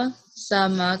bunso sa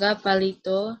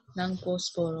magapalito ng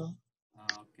posporo.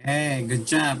 Okay, good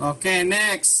job. Okay,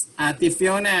 next, Ate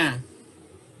Fiona.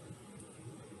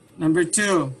 Number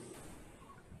 2.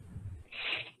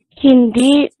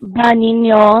 Hindi ba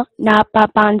ninyo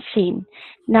napapansin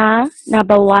na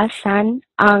nabawasan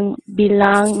ang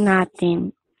bilang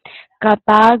natin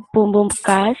kapag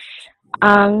bumubukas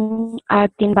ang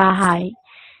ating bahay?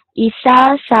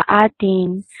 Isa sa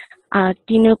atin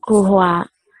kinukuha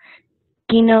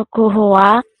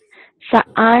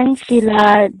saan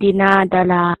sila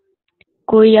dinadala,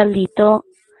 Kuya Lito?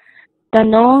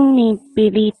 Tanong ni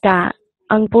Pilita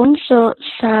ang bunso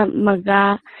sa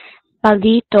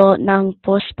magapalito ng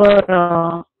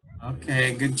posporo.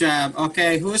 Okay, good job.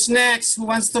 Okay, who's next? Who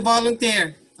wants to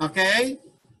volunteer? Okay?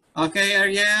 Okay,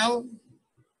 Ariel.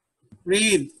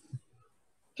 Read.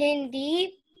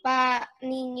 Hindi pa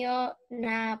ninyo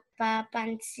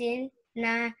napapansin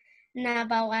na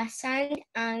nabawasan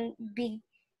ang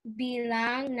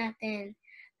bilang natin.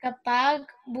 Kapag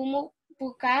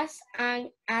bumubukas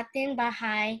ang ating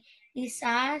bahay,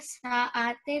 isa sa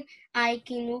atin ay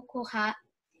kinukuha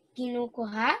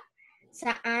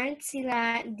saan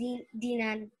sila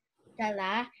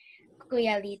dinadala,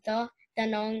 Kuya Lito,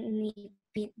 tanong ni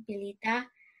Pilita,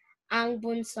 ang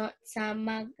bunso sa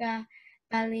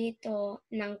palito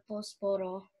ng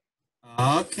posporo.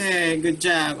 Okay, good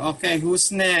job. Okay, who's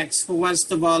next? Who wants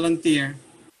to volunteer?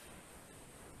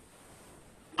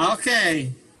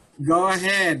 Okay, go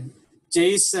ahead.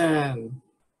 Jason.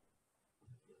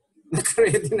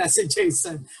 Naka-ready na si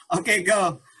Jason. Okay,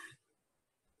 go.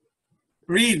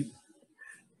 Read.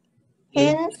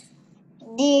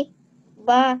 Hindi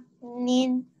ba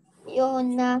ninyo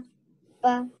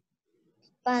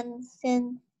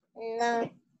napapansin na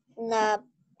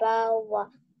nabawasan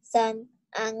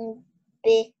ang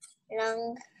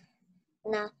bilang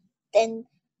natin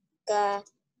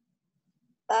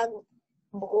kapag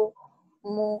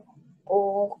bumubukas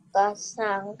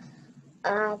ang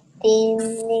ating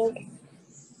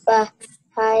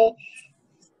bahay?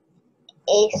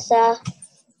 Isa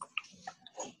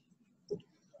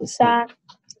sa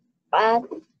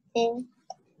atin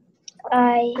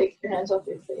ay Take your hands off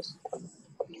your face.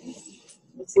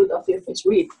 The food off your face.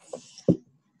 Read.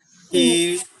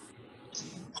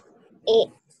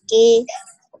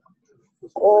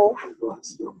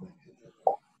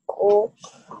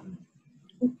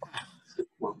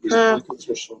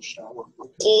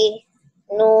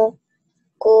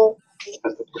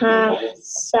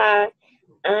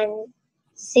 Kinukuhasaan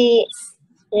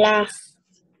sila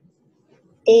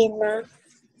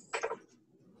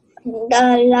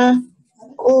dala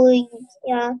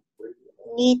kuya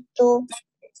dito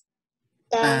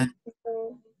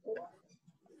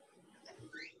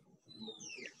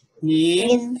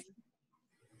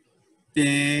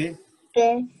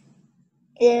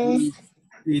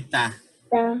Rita.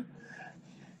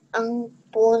 Ang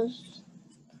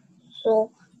puso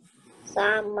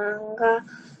sa mga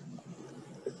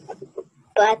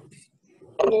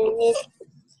patlito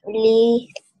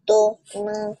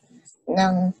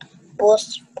ng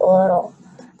posporo.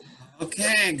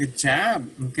 Okay, good job.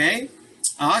 Okay?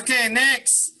 Okay,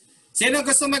 next. Sino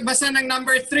gusto magbasa ng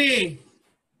number 3?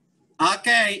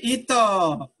 Okay, ito.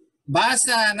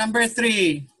 Basa, number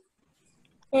 3.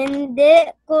 Hindi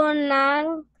ko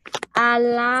nang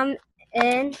alam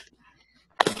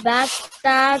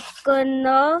basta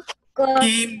kuno ko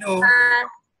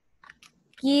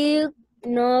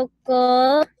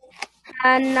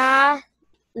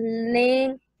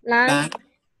hanaling lang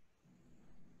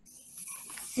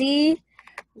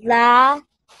sila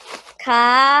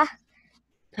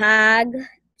kapag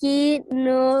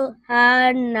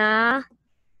kinuha na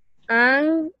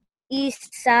ang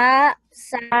isa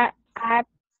sa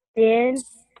atin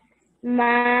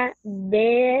mabilis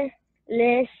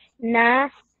na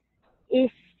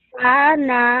isa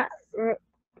na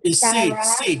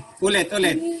Isi. Ulit.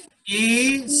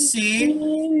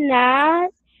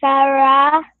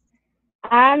 Sara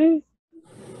ang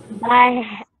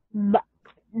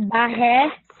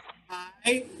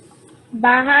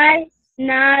bahay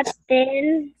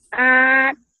natin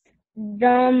at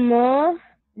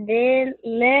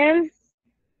dilim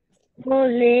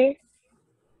muli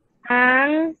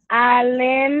ang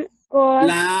alim ko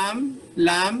lang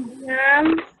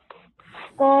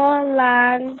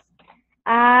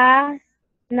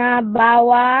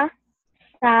nabawa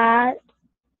sa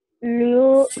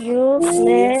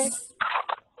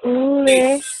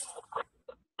uli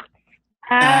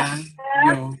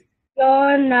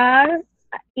National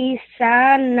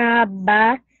isa na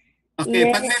ba?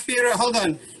 Okay, pag may period, hold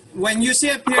on. When you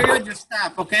see a period, you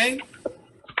stop, okay?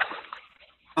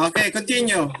 Okay,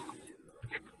 continue.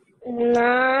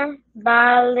 Na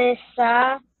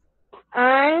balisa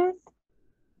ang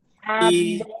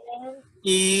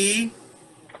ibing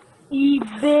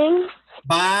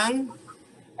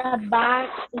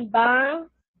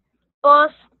ibang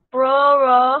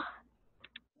posporo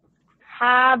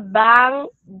habang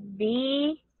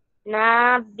binabilang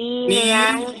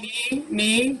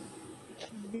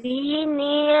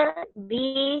binibilang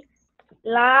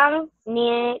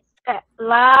ni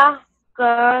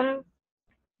lakon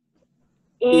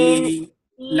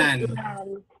ilan.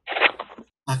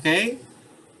 Okay?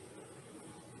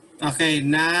 Okay,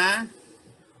 na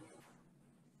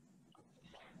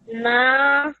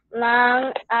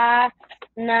lang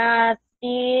natitira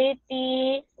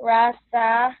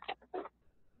sa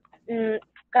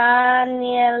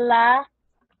kanila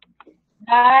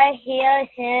dahil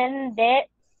hindi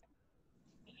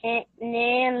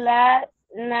nila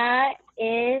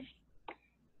nais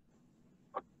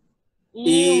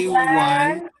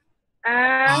iwan ang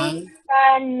ang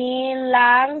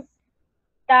kanilang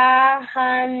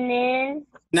tahanin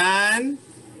nan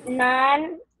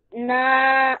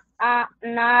na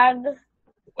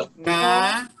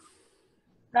nga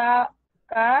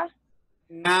ka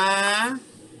nga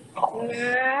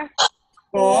na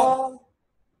po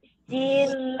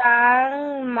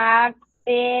silang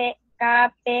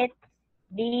magkapit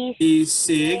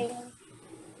bisig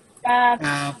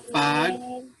kapag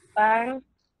pang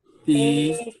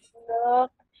di islok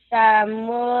sa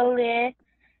muli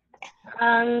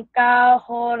ang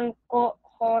kahon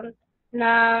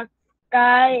na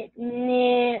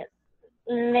kanilang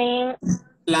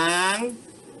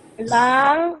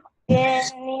lang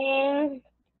kining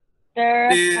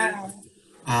terhan.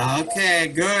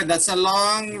 Okay, good. That's a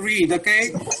long read,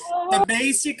 okay? So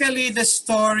basically the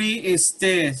story is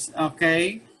this,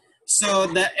 okay? So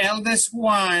the eldest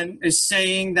one is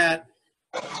saying that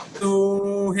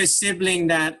to his sibling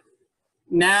that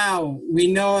now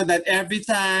we know that every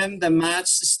time the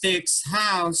matchstick's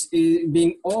house is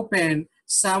being opened,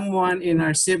 someone in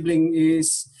our sibling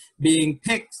is being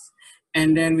picked,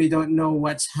 and then we don't know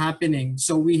what's happening.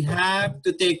 So we have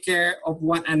to take care of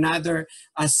one another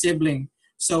as sibling.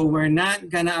 So we're not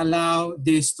gonna allow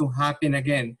this to happen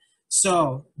again.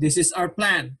 So this is our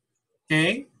plan,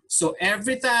 okay? So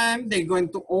every time they're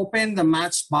going to open the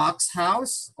matchbox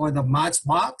house or the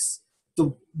matchbox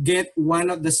to get one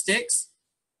of the sticks,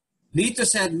 Lito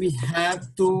said we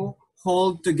have to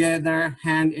hold together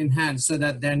hand in hand so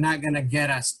that they're not gonna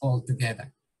get us all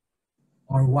together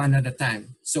or one at a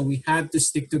time. So we have to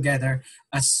stick together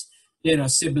as, you know,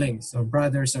 siblings or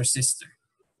brothers or sister.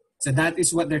 So that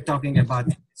is what they're talking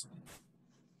about.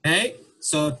 Okay?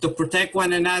 So to protect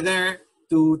one another,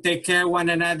 to take care of one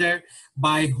another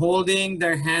by holding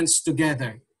their hands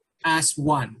together as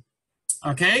one.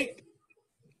 Okay?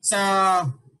 So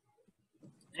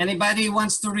anybody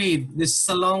wants to read? This is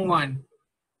a long one.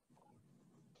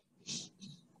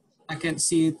 I can't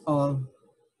see it all.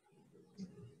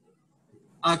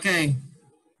 Okay.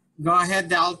 Go ahead,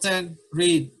 Dalton.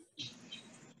 Read.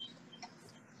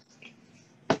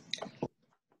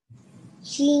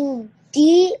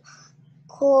 Hindi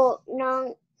ko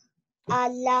nang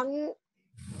alang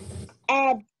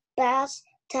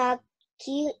basta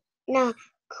na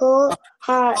ko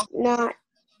na.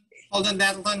 Hold on,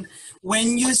 Dalton.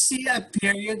 When you see a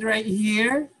period right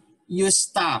here, you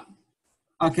stop.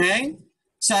 Okay?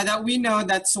 So that we know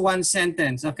that's one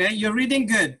sentence. Okay? You're reading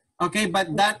good. Okay?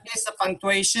 But that is a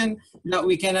punctuation that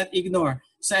we cannot ignore.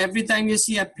 So every time you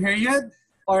see a period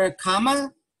or a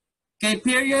comma, okay,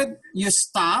 period, you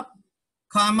stop,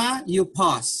 comma, you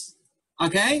pause.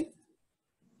 Okay?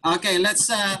 Okay, let's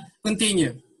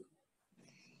continue.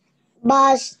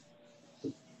 Basta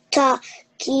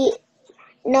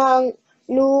nang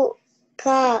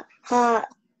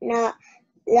na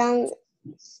lang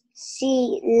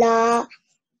sila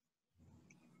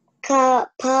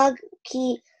kapag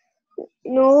kinuha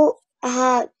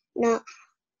na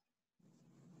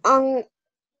ang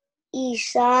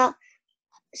isa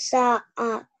sa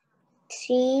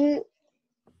ating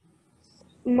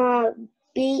mabilis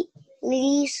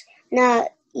na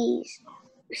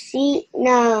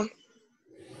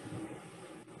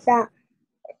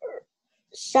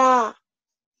Sarah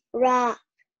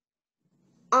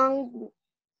ang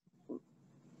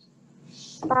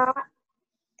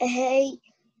bahay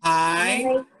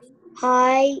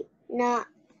na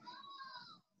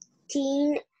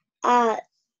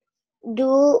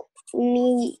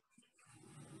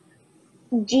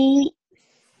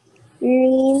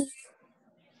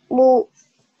mo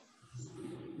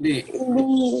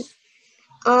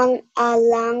ang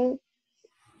alang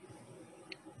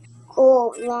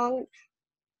ko lang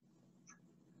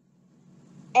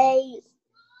ay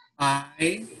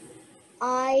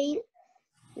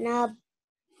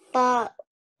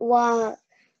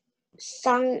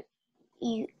nabawasang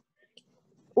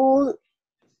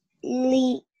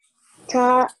ulit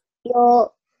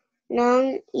tayo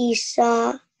ng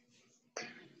isa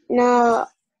na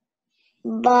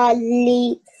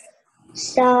bali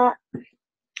sa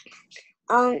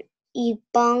ang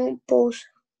ibang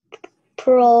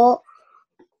pro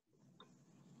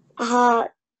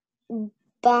habang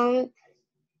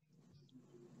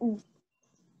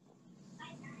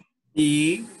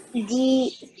di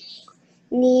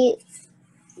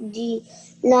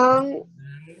lang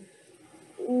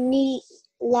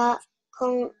nila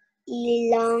kung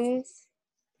ilang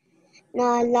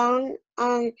na lang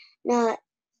ang natitira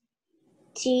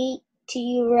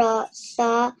tira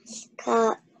sa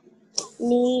kanila.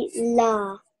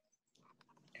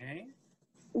 Okay.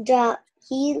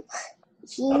 Dahil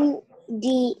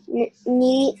hindi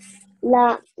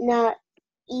nila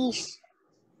nais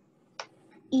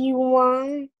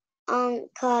iwan ang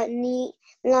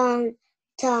kanilang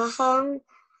tahanan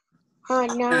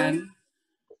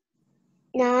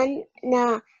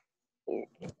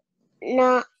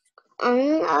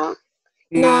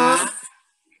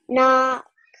na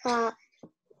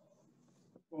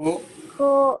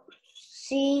ko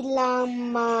sila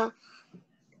makatibisig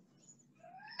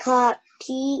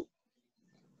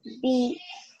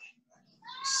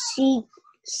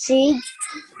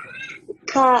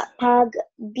kapag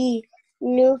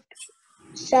binuk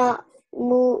sa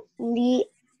muli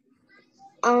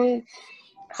ang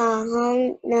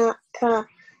kanilang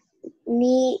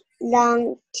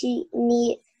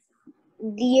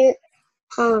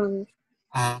tinitirahan.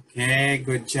 Okay,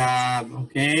 good job.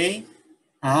 Okay.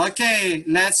 Okay,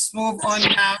 let's move on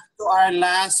now to our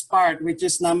last part, which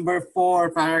is number 4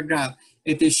 paragraph.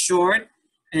 It is short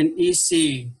and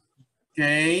easy.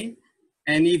 Okay.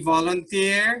 Any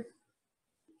volunteer?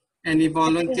 Any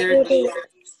volunteer to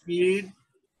read?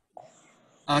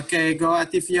 Okay, go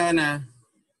Ate Fiona.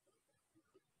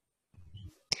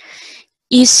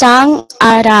 Isang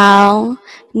araw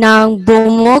nang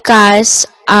bumukas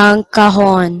ang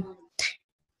kahon,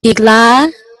 bigla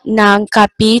nang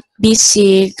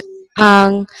kapit-bisig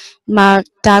ang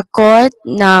magtakot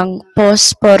ng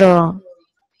posporo,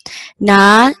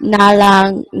 na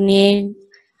nalangin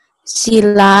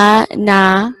sila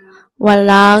na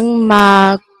walang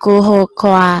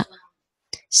makukuha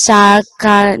sa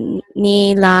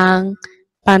kanilang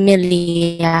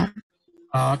pamilya.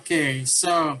 Okay,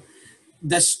 so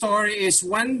the story is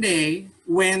one day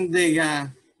when the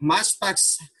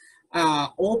matchbox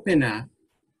opener,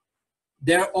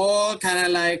 they're all kind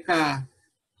of like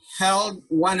held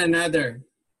one another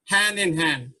hand in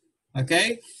hand.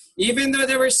 Okay, even though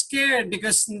they were scared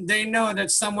because they know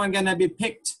that someone gonna be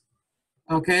picked.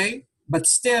 Okay, but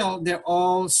still they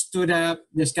all stood up,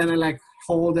 just kind of like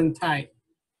holding tight.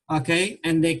 Okay,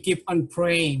 and they keep on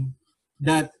praying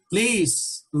that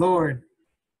please, Lord,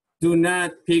 do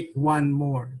not pick one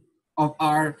more of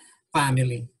our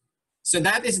family. So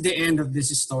that is the end of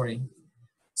this story.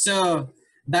 So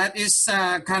that is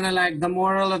kind of like the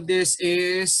moral of this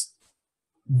is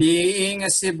being a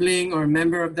sibling or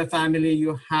member of the family,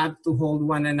 you have to hold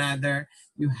one another.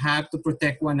 You have to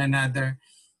protect one another,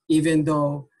 even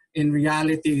though in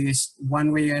reality is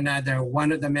one way or another,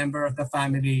 one of the member of the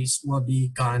families will be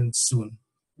gone soon.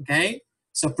 Okay?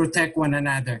 So protect one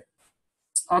another.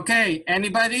 Okay,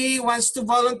 anybody wants to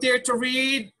volunteer to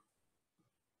read?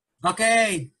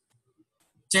 Okay.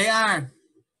 JR,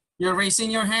 you're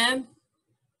raising your hand?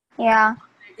 Yeah.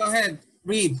 Okay, go ahead,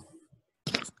 read.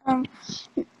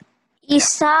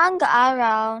 Isang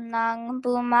araw nang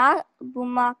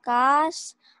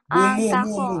bumakas ang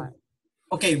kahon.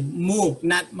 Okay, mu,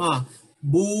 not ma.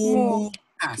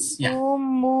 Bumukas. Yeah.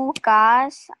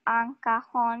 Bumukas ang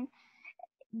kahon.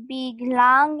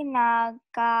 Biglang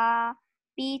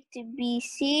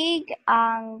nagkapit-bisig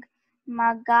ang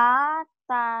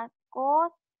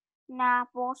magatakot na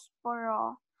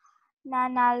posporo.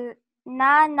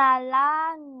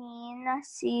 Nanalangin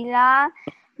sila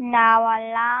na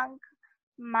walang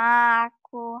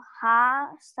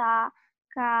makuha sa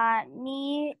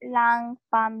kanilang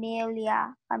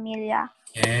pamilya.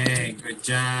 Okay, good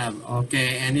job.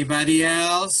 Okay, anybody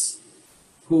else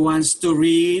who wants to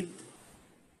read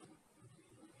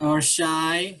or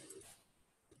shy?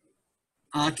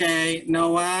 Okay,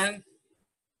 no one?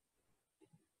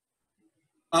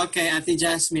 Okay, Ate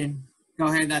Jasmine. Go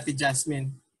ahead, Ate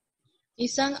Jasmine.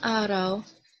 Isang araw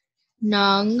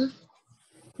nang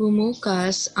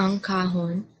bumukas ang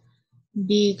kahon,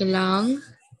 biglang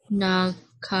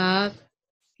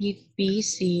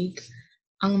nagkapit-bisig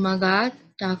ang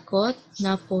magatakot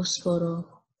na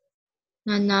posporo.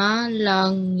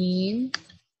 Nanalangin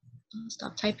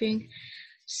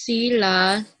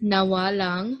sila na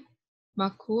walang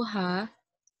makuha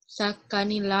sa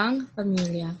kanilang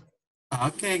pamilya.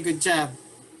 Okay, good job.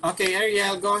 Okay,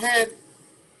 Ariel, go ahead.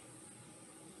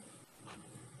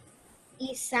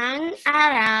 Isang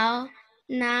araw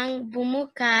nang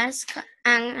bumukas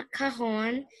ang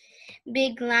kahon,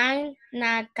 biglang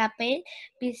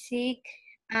nagkapit-bisig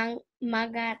ang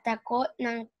magatakot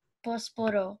ng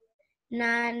posporo.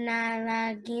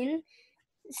 Nanalangin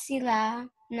sila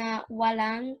na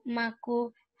walang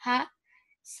makuha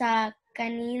sa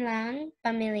kanilang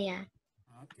pamilya.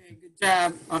 Okay, good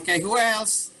job. Okay, who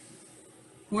else?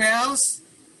 Who else?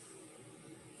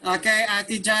 Okay,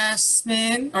 Ate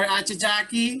Jasmine or Ate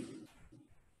Jackie?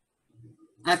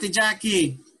 Ate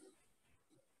Jackie.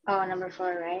 Oh, number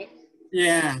 4, right?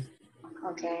 Yeah.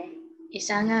 Okay.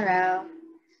 Isang araw,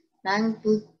 nang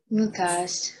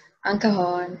bukas ang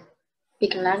kahon,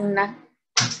 biglang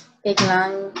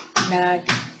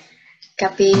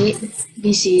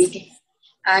nagkapibisig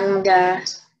ang mga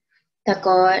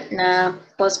takot na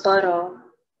posporo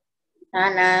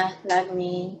na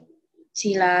nalagni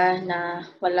sila na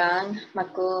walang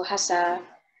makuha sa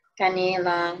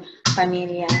kanilang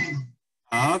pamilya.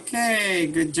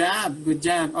 Okay, good job, good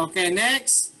job. Okay,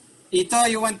 next. Ito,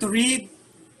 you want to read?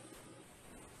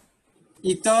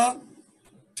 Ito.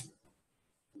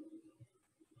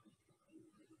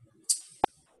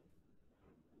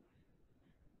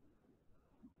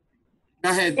 Go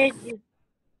ahead.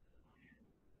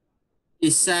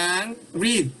 Isang,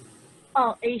 read.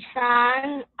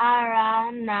 Isang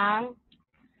araw nang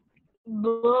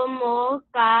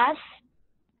bumukas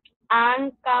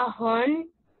ang kahon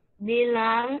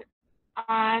bilang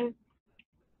ang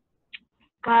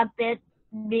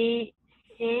kapitbising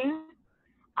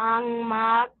ang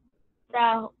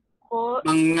takot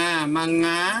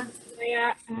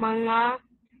mga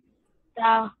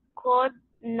takot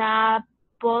na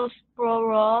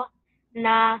posporo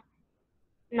na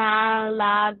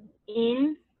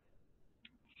nalagin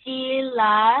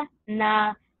sila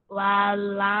na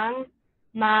walang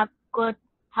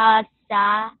makuha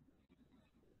sa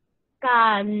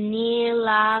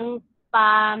kanilang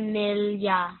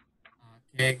pamilya.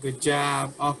 Okay, good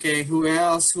job. Okay, who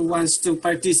else who wants to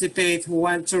participate, who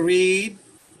want to read?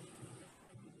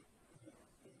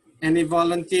 Any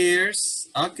volunteers?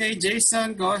 Okay,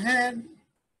 Jason, go ahead.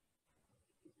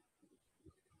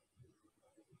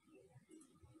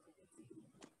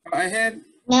 Go ahead.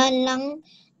 Na lang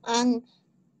ang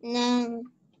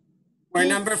nang We're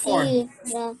number 4.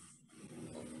 titira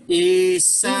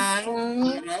Isang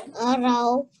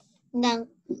araw nang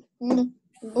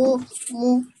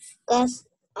bumukas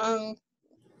ang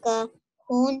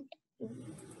kahon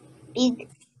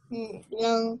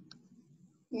biglang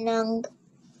ng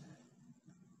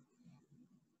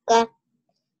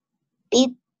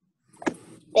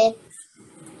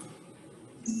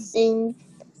kapitbising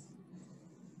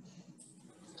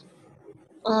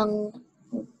ang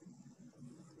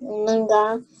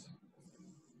mga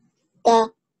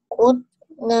takot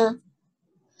na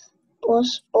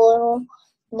posporo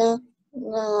na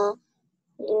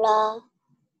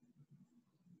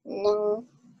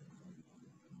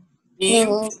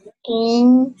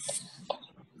nangkin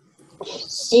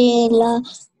sila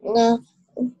na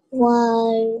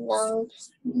walang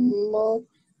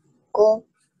makuha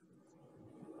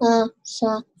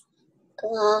sa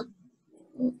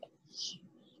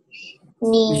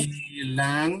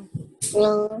Bilang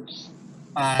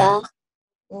pamilya.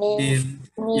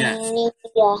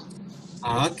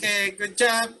 Okay, good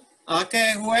job.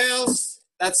 Okay, who else?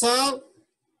 That's all?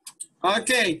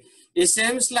 Okay, it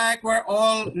seems like we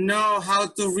all know how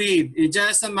to read. It's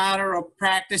just a matter of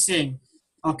practicing.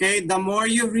 Okay, the more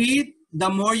you read, the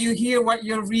more you hear what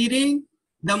you're reading,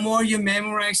 the more you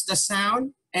memorize the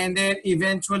sound, and then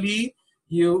eventually,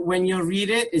 when you read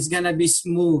it, it's gonna be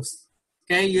smooth.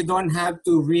 Okay, you don't have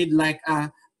to read like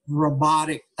a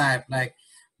robotic type, like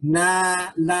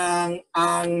na lang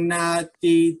ang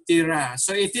natitira.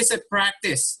 So it is a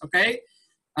practice, okay?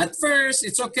 At first,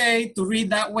 it's okay to read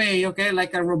that way, okay,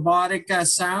 like a robotic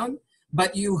sound,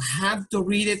 but you have to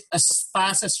read it as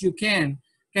fast as you can.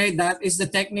 Okay, that is the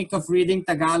technique of reading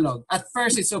Tagalog. At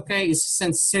first, it's okay, it's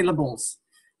syllables.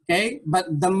 Okay, but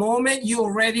the moment you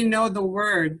already know the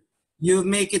word, you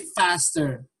make it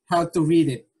faster how to read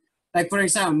it. Like for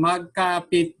example,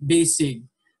 magkapit-bisig.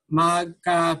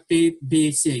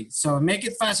 Magkapit-bisig. So make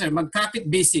it faster,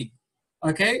 magkapit-bisig.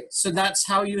 Okay, so that's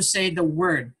how you say the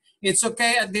word. It's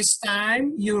okay at this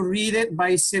time, you read it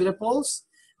by syllables,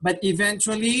 but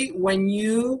eventually when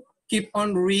you keep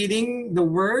on reading the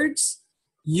words,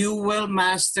 you will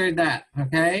master that,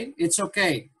 okay? It's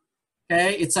okay,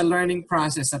 okay? It's a learning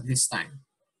process at this time.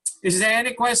 Is there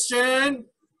any question?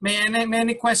 May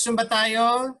any question ba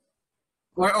tayo?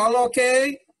 We're all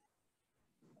okay?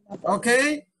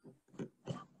 Okay?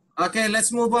 Okay, let's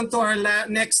move on to our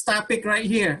next topic right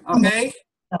here, okay?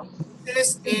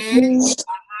 This is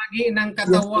bahagi ng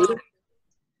katawan.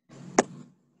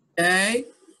 Okay?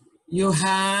 You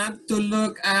have to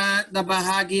look at the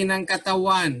bahagi ng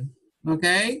katawan.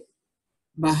 Okay?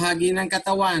 Bahagi ng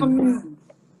katawan.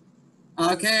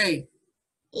 Okay.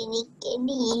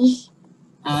 Kini-kini.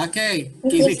 Okay.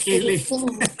 Kili-kili.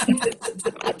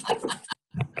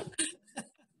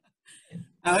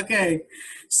 Okay.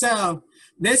 So,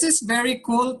 This is very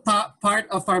cool part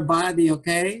of our body,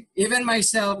 okay? Even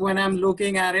myself, when I'm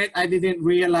looking at it, I didn't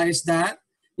realize that.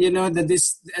 You know, the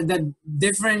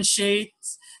differentiation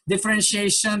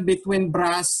between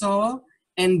braso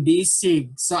and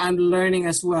bisig. So I'm learning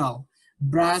as well.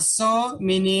 Braso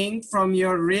meaning from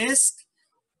your wrist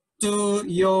to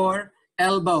your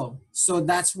elbow. So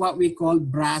that's what we call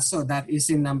braso. That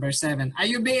is in number 7. Are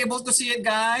you be able to see it,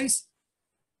 guys?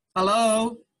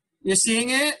 Hello? You seeing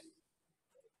it?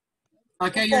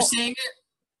 Okay, you're seeing it?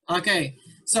 Okay.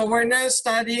 So we're now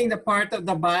studying the part of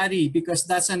the body because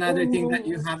that's another thing that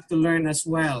you have to learn as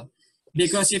well.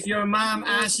 Because if your mom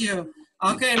asks you,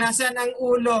 okay, nasaan ang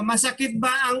ulo? Masakit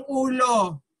ba ang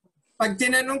ulo? Pag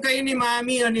tinanong kayo ni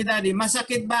mommy o ni daddy,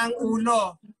 masakit ba ang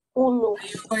ulo? Ulo.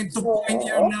 Are you going to point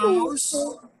your nose?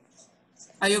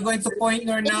 Are you going to point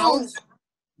your nose?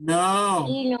 No.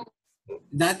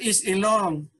 That is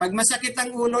ilong. Pag masakit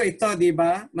ang ulo, ito, di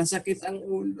ba? Masakit ang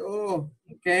ulo.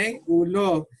 Okay?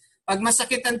 Ulo. Pag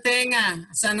masakit ang tenga,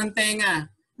 saan ang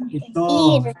tenga?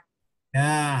 Ito.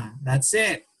 Yeah, that's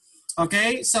it.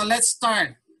 Okay, so let's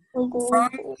start.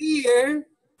 From here,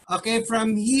 okay,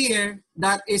 from here,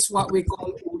 that is what we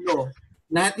call ulo.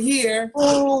 Not here.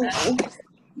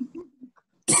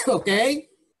 Okay?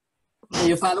 Are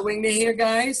you following me here,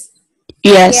 guys?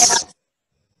 Yes.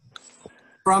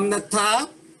 From the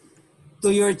top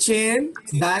to your chin,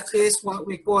 that is what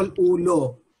we call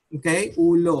ulo. Okay,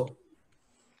 ulo.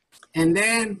 And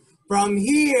then from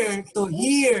here to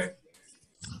here,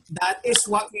 that is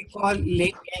what we call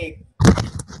leeg.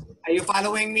 Are you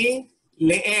following me?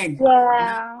 Leeg.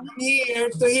 Yeah. From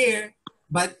here to here,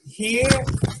 but here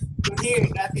to here,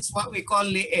 that is what we call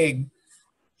leeg.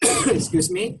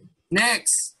 Excuse me.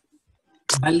 Next,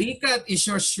 balikat is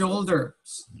your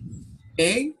shoulders.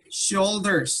 Okay,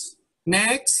 shoulders.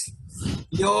 Next,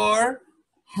 your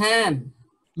hand.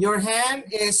 Your hand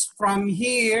is from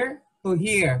here to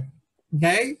here.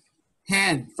 Okay,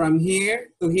 hand from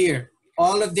here to here.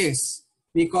 All of this,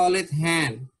 we call it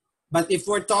hand. But if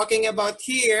we're talking about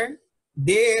here,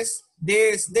 this,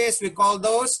 we call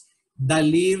those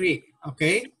daliri.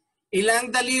 Okay,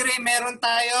 ilang daliri meron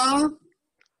tayo?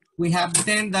 We have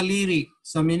 10 daliri.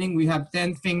 So meaning we have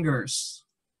 10 fingers.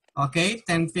 Okay,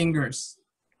 10 fingers.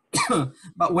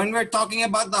 But when we're talking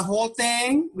about the whole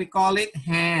thing, we call it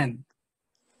hand.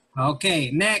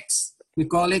 Okay, next, we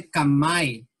call it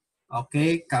kamay.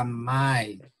 Okay,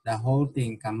 kamay. The whole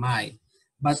thing, kamay.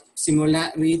 But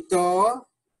simula rito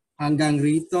hanggang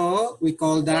rito, we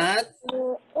call that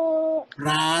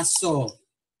braso.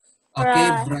 Okay,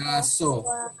 braso.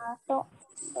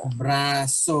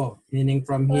 Braso, meaning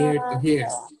from here to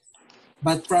here.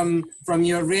 But from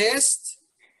your wrist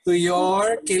to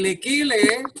your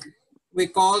kilikili,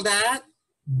 we call that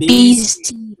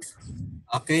bisig.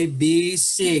 Okay,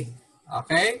 bisig.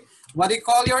 Okay, what do you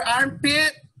call your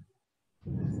armpit?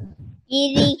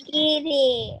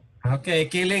 Kiri-kiri. Okay,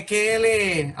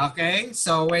 kilikili. Okay,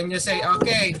 so when you say,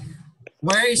 okay,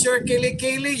 where is your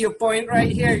kilikili? You point right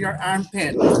here, your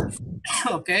armpit.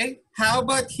 Okay, how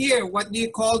about here? What do you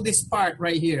call this part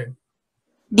right here?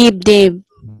 Dibdib.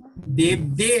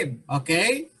 Dibdib.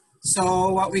 Okay,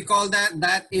 so what we call that,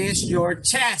 that is your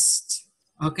chest.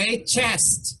 Okay,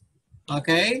 chest.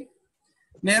 Okay,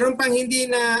 meron pang hindi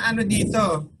na ano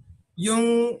dito.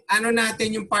 Yung ano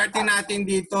natin, yung parte natin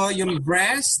dito, yung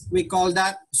breast, we call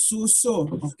that suso.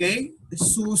 Okay?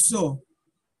 Suso.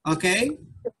 Okay?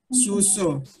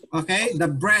 Suso. Okay? The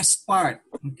breast part.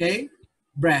 Okay?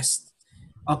 Breast.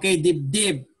 Okay,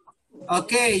 dibdib.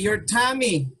 Okay, your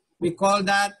tummy, we call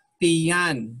that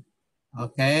tiyan.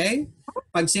 Okay?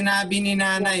 Pag sinabi ni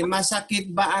nanay,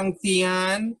 masakit ba ang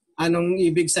tiyan? Anong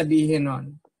ibig sabihin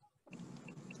nun?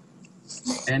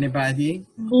 Anybody?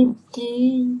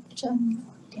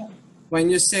 When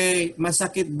you say,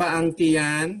 masakit ba ang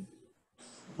tiyan?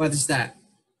 What is that?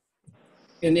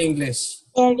 In English?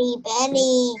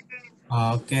 Belly.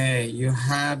 Okay, you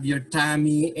have your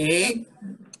tummy ache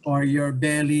or your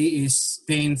belly is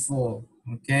painful.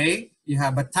 Okay, you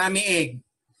have a tummy ache.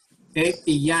 Okay,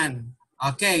 tiyan.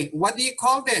 Okay, what do you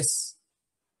call this?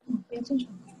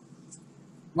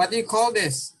 What do you call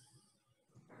this?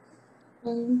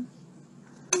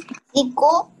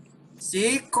 Siko.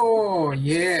 Siko,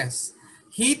 yes.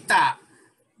 Hita,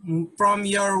 from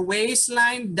your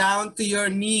waistline down to your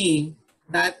knee,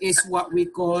 that is what we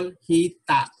call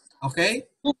hita. Okay?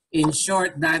 In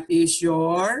short, that is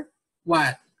your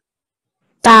what?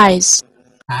 Thighs.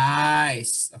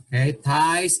 Thighs. Okay,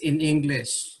 thighs in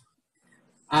English.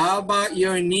 How about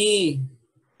your knee?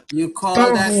 You call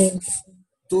that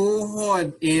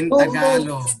tuhod in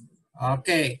Tagalog.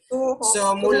 Okay.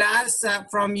 So mula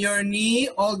from your knee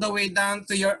all the way down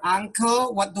to your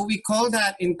ankle, what do we call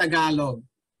that in Tagalog?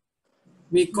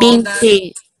 We call that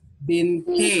Binti.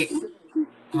 binti.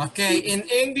 Okay. In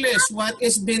English, what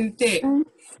is binti?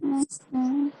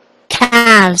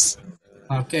 Calves.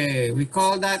 Okay. We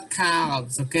call that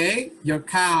calves. Okay. Your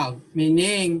calf,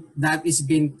 meaning that is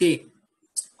binti.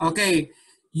 Okay.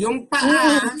 Yung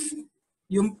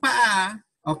paa,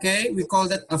 okay, we call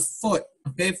that a foot,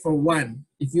 okay, for one.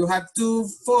 If you have 2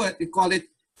 foot, we call it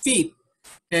feet,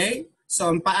 okay? So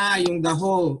ang paa, yung the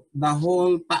whole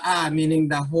paa,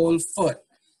 meaning the whole foot.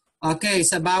 Okay,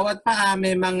 sa bawat paa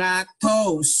may mga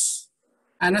toes.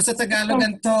 Ano sa Tagalog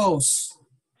ang toes?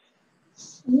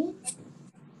 Ano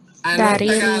ang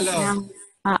Daliri Tagalog? ng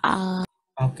paa.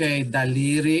 Okay,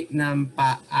 daliri ng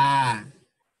paa.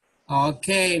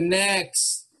 Okay,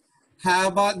 next.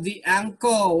 How about the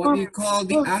ankle? What do you call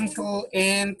the ankle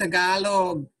in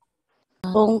Tagalog?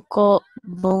 Bungko.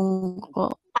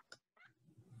 Bungko.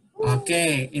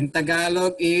 Okay, in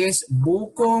Tagalog is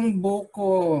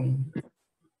bukong-bukong.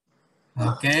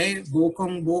 Okay,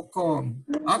 bukong-bukong.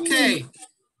 Okay,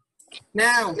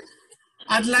 now,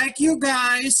 I'd like you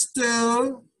guys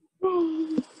to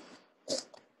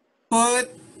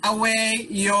put away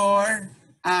your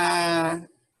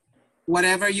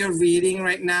whatever you're reading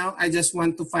right now. I just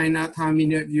want to find out how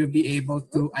many of you be able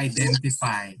to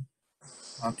identify.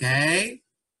 Okay?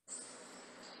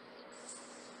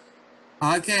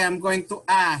 Okay, I'm going to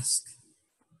ask.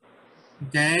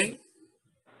 Okay?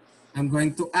 I'm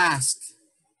going to ask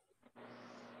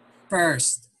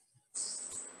first.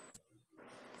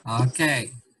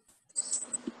 Okay.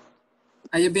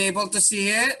 Are you be able to see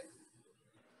it?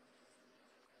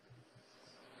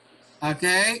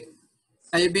 Okay.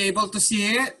 Are you be able to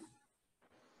see it?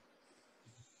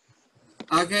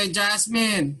 Okay,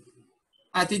 Jasmine.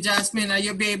 Ate Jasmine, are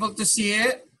you be able to see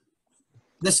it?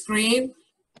 The screen?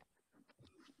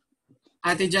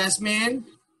 Ate Jasmine?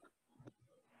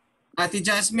 Ate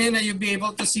Jasmine, are you be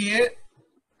able to see it?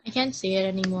 I can't see it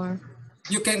anymore.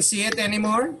 You can see it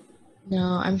anymore?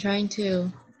 No, I'm trying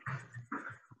to.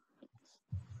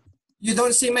 You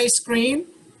don't see my screen?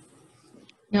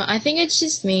 No, I think it's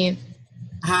just me.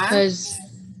 Huh? Because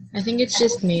I think it's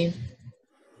just me.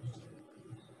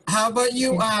 How about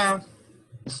you,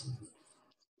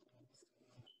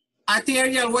 Ate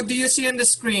Ariel, what do you see on the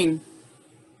screen?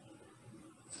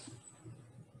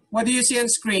 What do you see on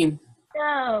screen?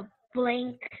 The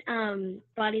blank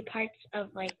body parts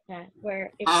of like that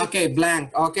where Okay,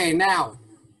 blank. Okay, now.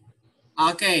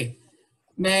 Okay.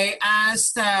 May I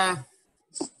ask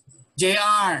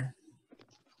JR?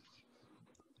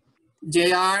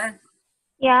 JR?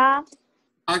 Yeah.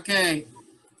 Okay.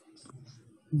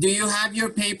 Do you have your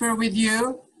paper with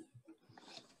you?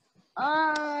 No,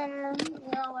 I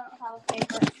don't have a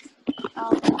paper.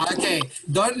 Okay.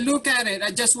 Don't look at it.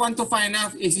 I just want to find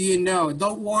out if you know.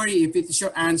 Don't worry if it's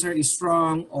your answer is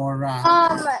wrong or right.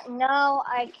 No,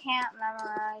 I can't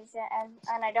memorize it,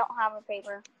 and I don't have a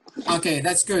paper. Okay,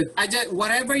 that's good.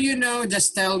 Whatever you know,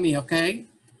 just tell me, okay?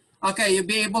 Okay, you'll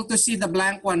be able to see the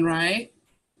blank one, right?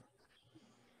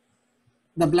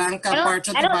 The blank parts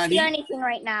of the I don't body. see anything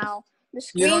right now. The You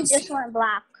screen don't just see- went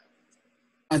black.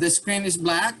 The screen is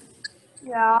black.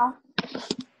 Yeah.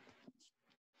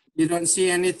 You don't see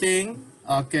anything.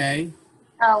 Okay.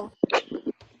 Oh.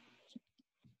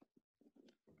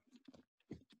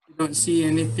 You don't see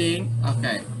anything.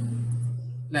 Okay.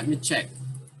 Let me check.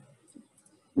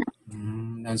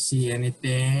 Don't see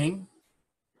anything.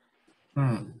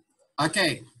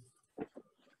 Okay.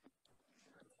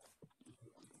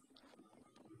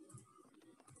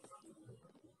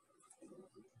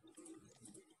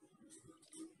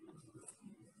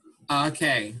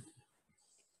 Okay.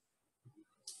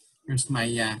 Here's my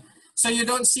So you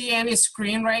don't see any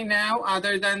screen right now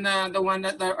other than the one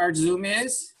that our Zoom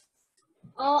is?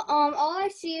 All I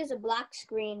see is a black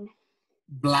screen.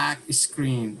 Black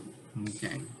screen.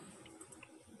 Okay.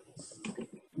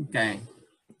 Okay.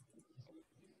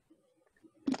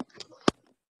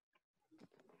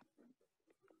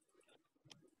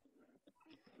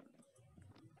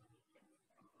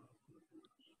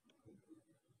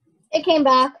 It came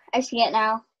back. I see it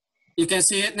now. You can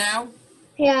see it now?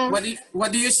 Yeah. What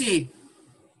do you see?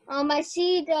 I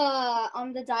see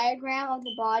the diagram of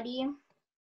the body.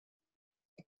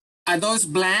 Are those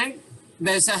blank?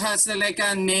 Has like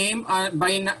a name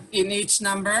in each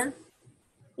number?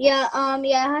 Yeah,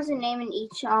 yeah, it has a name in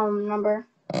each number.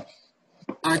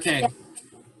 Okay.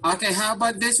 Yeah. Okay, how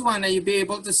about this one? Are you be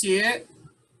able to see it?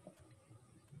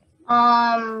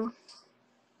 All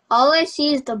I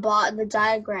see is the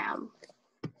diagram.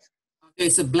 Okay,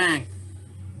 it's a blank.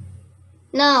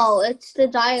 No, it's the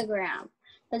diagram.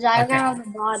 The diagram of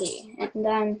the body. And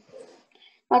then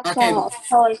that's Okay. how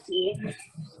I see.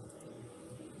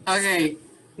 Okay.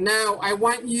 Now I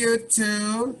want you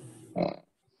to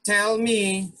tell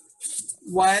me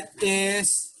what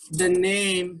is the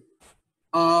name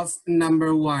of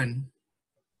number 1.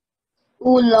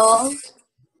 Ulo.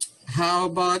 How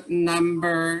about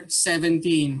number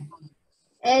 17?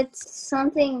 It's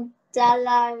something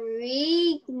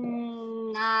dalarig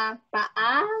na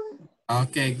paa.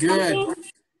 Okay, good. Something.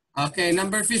 Okay,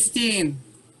 number 15.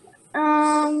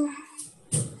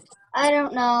 I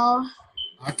don't know.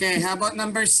 Okay, how about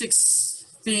number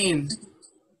 16?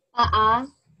 Paa.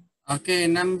 Okay,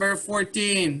 number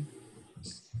 14.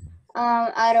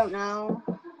 I don't know.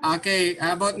 Okay,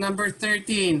 how about number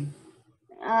 13?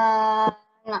 I'm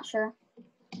not sure.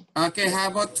 Okay, how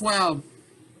about 12?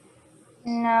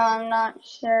 No, I'm not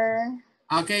sure.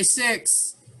 Okay,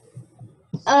 6.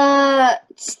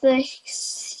 It's the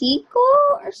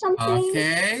sequel or something.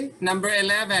 Okay, number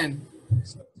 11.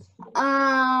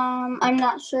 I'm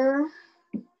not sure.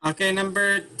 Okay,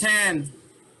 number 10.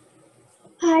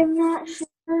 I'm not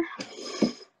sure.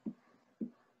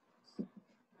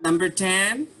 Number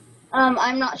 10.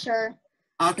 I'm not sure.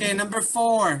 Okay, number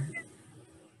 4.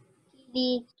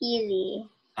 Kili.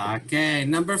 Okay,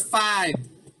 number 5.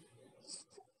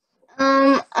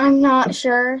 I'm not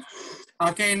sure.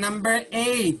 Okay, number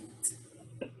 8.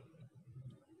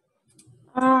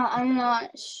 I'm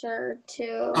not sure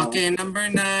too. Okay, number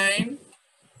 9.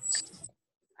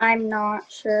 I'm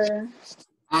not sure.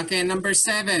 Okay, number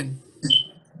 7.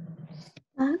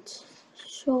 That's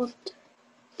short.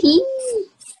 D.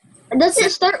 Does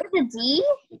it start with a D?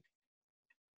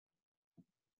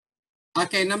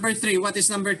 Okay, number 3. What is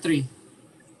number 3?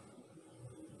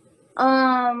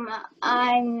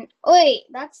 Wait,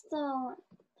 that's the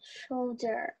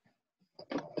shoulder.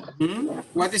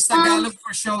 What is Tagalog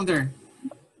for shoulder?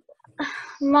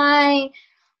 My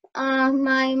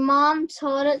mom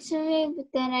told it to me,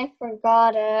 but then I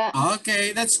forgot it.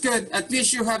 Okay, that's good. At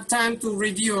least you have time to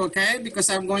review, okay? Because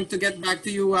I'm going to get back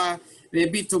to you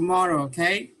maybe tomorrow,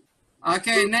 okay?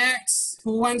 Okay, next.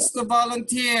 Who wants to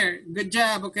volunteer? Good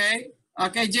job, okay?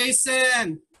 Okay,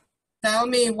 Jason. Tell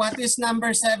me, what is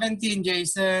number 17,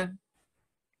 Jason?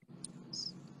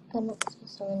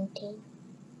 17.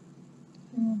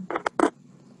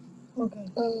 Okay.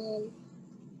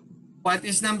 What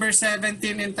is number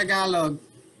 17 in Tagalog?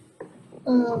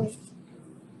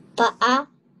 Paa.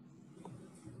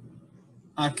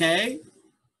 Okay.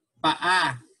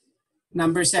 Paa.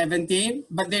 Number 17.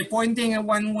 But they're pointing at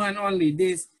 1 only.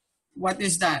 This. What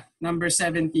is that? Number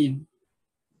 17.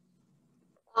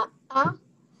 Paa.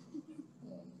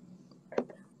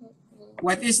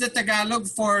 What is the Tagalog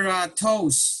for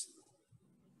toes?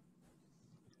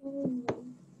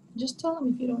 Just tell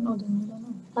them if you don't know, then you don't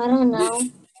know. I don't know.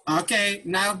 Okay.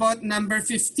 Now about number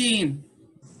 15.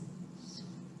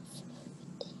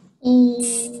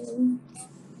 Do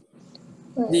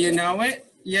you know it?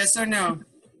 Yes or no?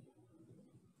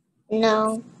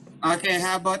 No. Okay.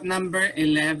 How about number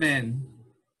 11?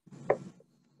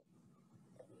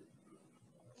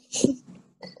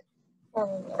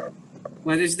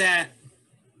 What is that?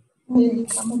 Baby,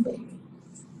 come on, baby.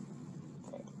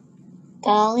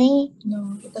 Kali.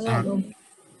 No, Tagalog.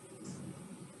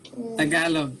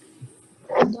 Tagalog.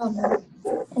 Tagalog.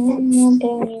 Ano mo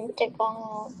gawin?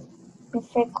 Tagalog. I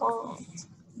forgot.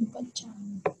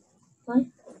 Chan. What?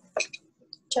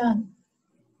 Chan.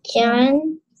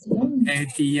 Jan?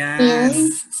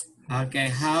 Etienne.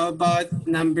 Okay. How about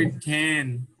number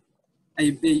 10?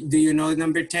 Do you know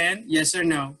number 10? Yes or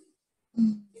no?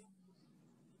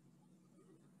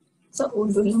 Sa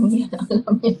ulo lang yan.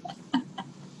 Alam niya.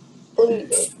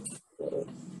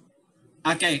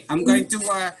 Okay. I'm going to,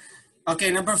 okay,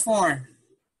 number 4.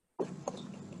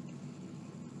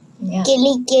 Yeah.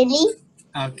 Kili.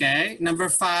 Okay. Number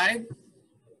 5.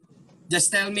 Just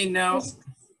tell me no.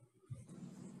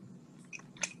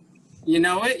 You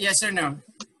know it? Yes or no?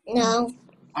 No.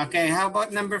 Okay. How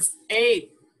about number 8?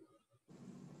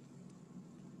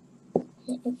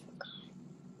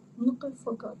 Look, I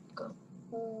forgot ka.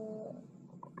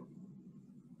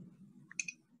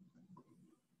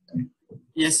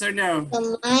 Yes or no?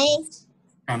 Kamay.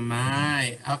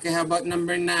 Kamay. Okay, how about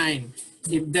number 9?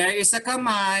 If there is a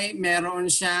kamay, meron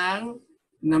siyang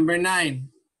number 9.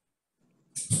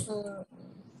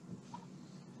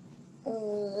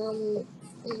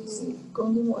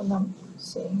 Kung di mo alam,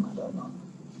 same, I don't know.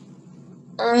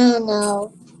 I don't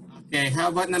know. Okay, how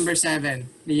about number 7?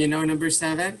 Do you know number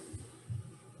 7?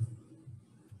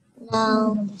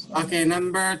 No. Okay,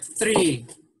 number 3.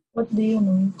 What do you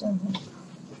know? You tell them.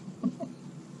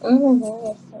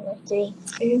 Number 3.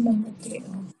 Ayun, number 3.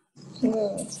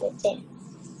 It's right there.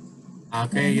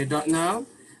 Okay, you don't know?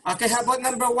 Okay, how about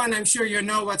number 1? I'm sure you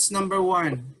know what's number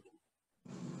 1.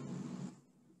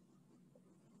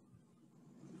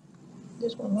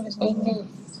 This one, what is number 1?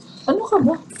 Ano ka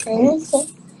ba?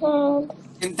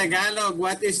 In Tagalog,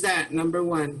 what is that? Number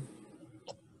 1.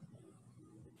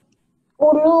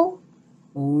 Ulo.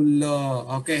 Ulo.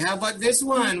 Okay, how about this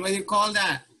one? What do you call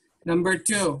that? Number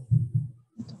 2.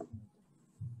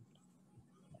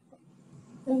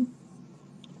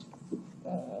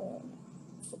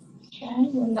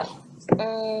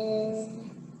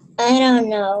 I don't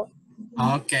know.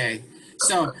 Okay.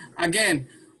 So again,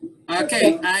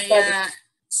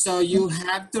 so you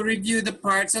have to review the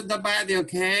parts of the body,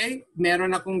 okay?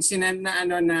 Meron akong sinend na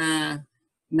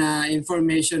na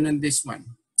information on this one.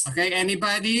 Okay,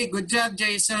 anybody? Good job,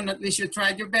 Jason. At least you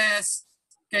tried your best.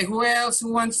 Okay, who else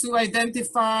who wants to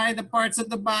identify the parts of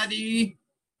the body?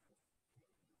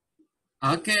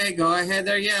 Okay, go ahead,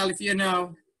 Ariel, if you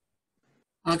know.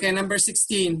 Okay, number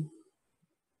 16.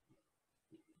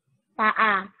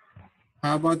 Paa.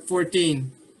 How about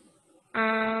 14?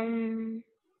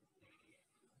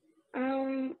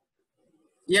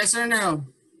 Yes or no?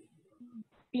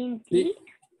 Binti.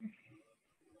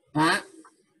 Huh?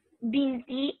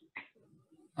 Binti.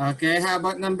 Okay, how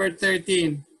about number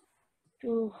 13?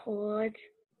 Tuhod.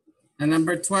 And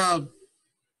number 12?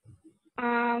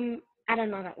 I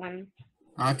don't know that one.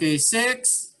 Okay,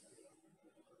 6?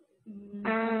 I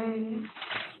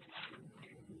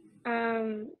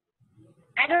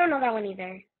don't know that one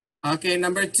either. Okay,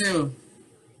 number 2?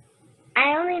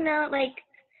 I only know like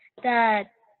the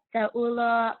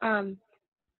ulo,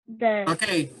 the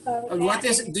Okay, what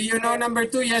is, do you know number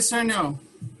 2, yes or no?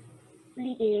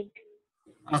 liig.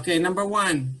 Okay, number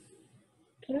 1.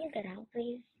 Can you get out,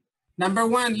 please? Number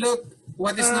 1, look,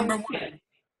 what is number 1?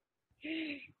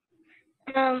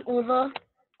 Ulo.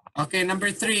 Okay,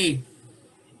 number 3.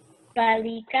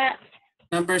 Balika.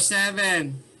 Number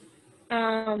 7.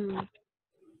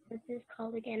 What's this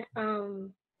called again?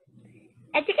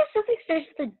 I think it's something starts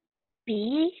with a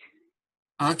B.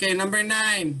 Okay, number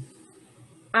 9.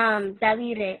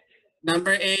 Daliri.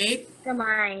 Number 8.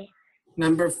 Kamay.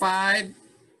 Number 5.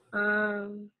 I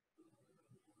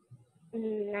don't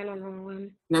know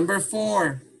one. Number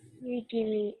 4.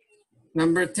 Wikili.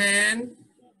 Number 10.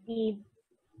 Dib.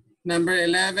 Number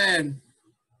 11.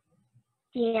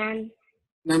 Tiyan.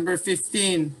 Number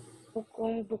 15.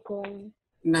 Bukong.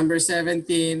 Number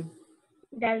 17.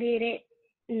 Daliri.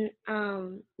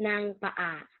 Ng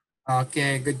paa.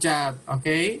 Okay, good job.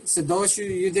 Okay, so those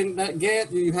you did not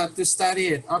get, you have to study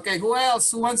it. Okay, who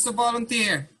else? Who wants to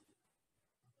volunteer?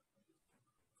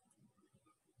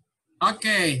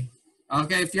 Okay.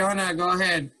 Okay, Fiona, go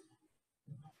ahead.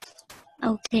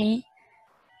 Okay.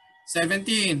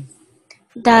 17.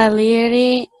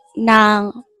 Daliri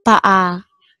ng paa.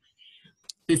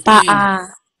 15. Paa.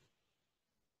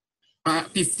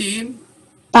 15.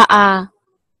 Paa.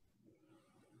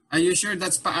 Are you sure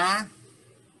that's paa?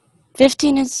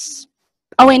 15 is...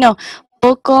 Oh, wait, no.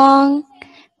 Bokong.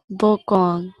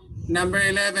 Bokong. Number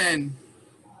 11.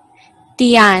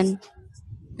 Tiyan.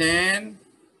 10.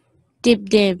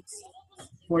 Dibdib.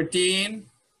 14.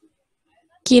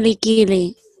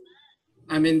 Kilikili.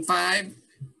 5.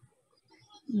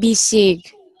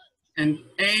 Bisig. And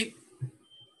 8.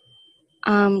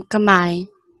 Kamay.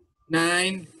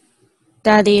 9.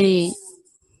 Daliri.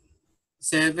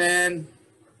 7.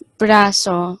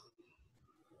 Braso.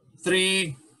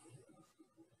 3.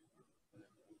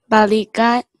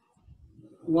 Balikat.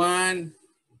 1.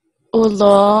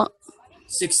 Ulo.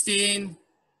 16.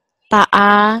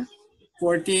 Paa.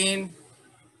 14.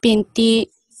 Pinti.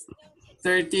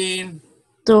 13.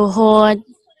 Tuhod.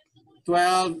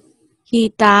 12.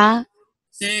 Hita.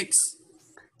 6.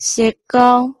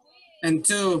 Siko. And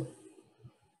 2.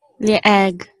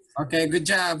 Lieg. Okay, good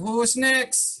job. Who's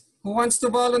next? Who wants to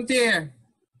volunteer?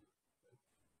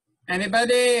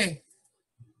 Anybody?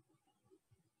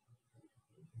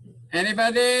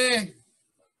 Anybody?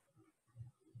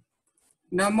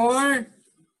 No more?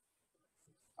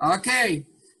 Okay,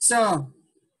 so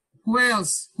who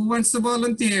else? Who wants to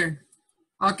volunteer?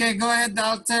 Okay, go ahead,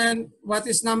 Dalton. What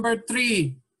is number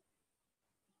 3?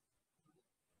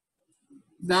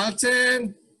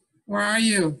 Dalton, where are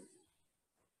you?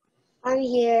 I'm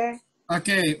here.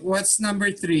 Okay, what's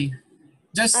number 3?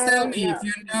 Just I tell don't me know. if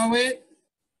you know it.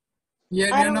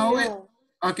 Yeah, I you don't know it? know.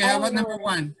 Okay, I how don't about number know.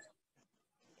 1?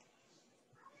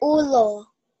 Ulo.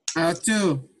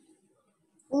 2.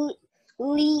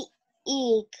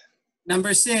 Liig.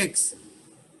 Number 6.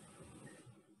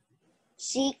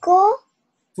 Siko.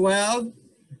 12.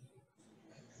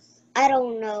 I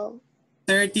don't know.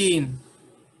 13.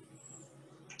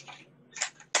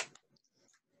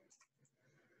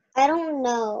 I don't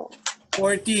know.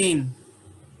 14.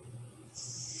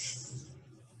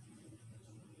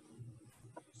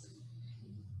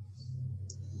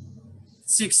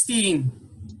 16.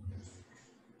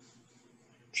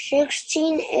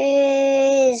 16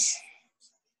 is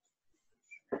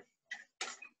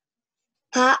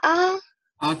Pa'a.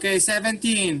 Okay,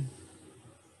 17.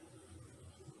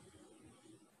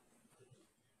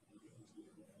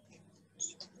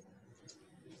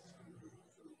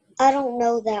 I don't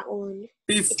know that one.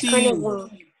 It's kind of 15. long.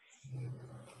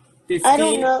 15. I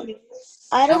don't know.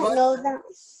 I How don't about know that.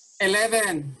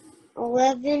 11.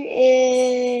 11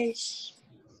 is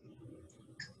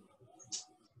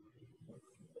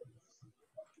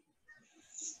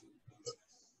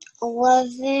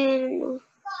 11.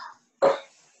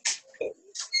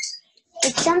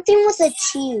 It's something with a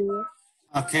T.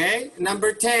 Okay,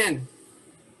 number 10.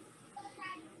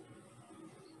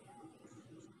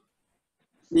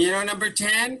 You know number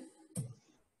 10?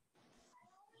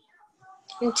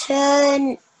 And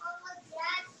 10.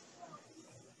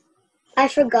 I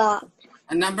forgot.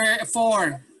 And number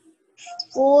 4.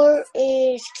 4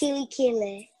 is Kili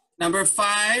Kili. Number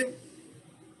 5.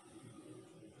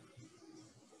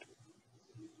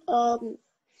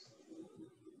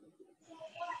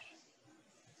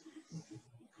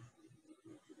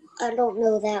 I don't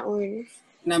know that one.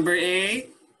 Number 8.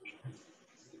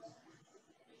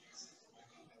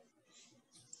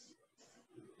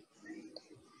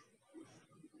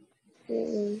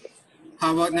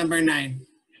 How about number 9?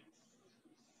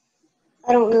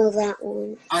 I don't know that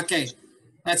one. Okay,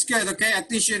 that's good. Okay,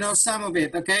 at least you know some of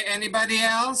it. Okay, anybody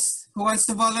else who wants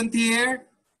to volunteer?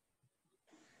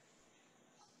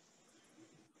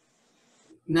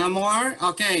 No more?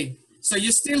 Okay, so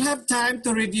you still have time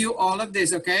to review all of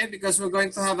this, okay? Because we're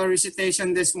going to have a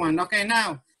recitation this one. Okay,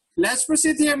 now, let's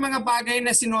proceed here mga bagay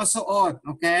na sinusuot,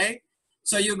 okay?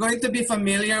 So you're going to be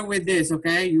familiar with this,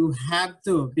 okay? You have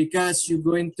to, because you're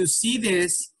going to see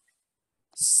this.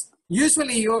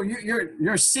 Usually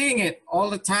you're seeing it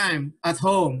all the time at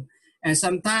home. And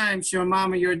sometimes your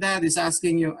mom or your dad is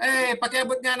asking you, hey,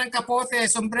 pakiabot nga ng kapote,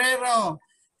 sombrero,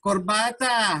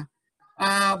 korbata,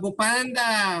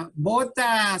 bupanda,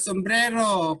 bota,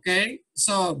 sombrero, okay?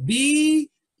 So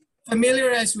be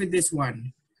familiarized with this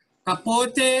one.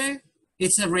 Kapote,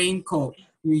 it's a raincoat.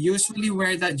 You usually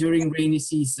wear that during rainy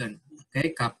season. Okay,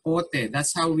 kapote.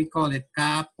 That's how we call it,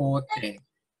 kapote.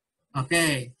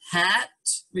 Okay, hat,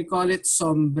 we call it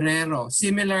sombrero.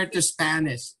 Similar to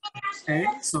Spanish. Okay,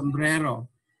 sombrero.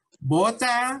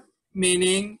 Bota,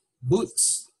 meaning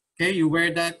boots. Okay, you wear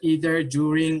that either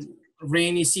during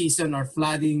rainy season or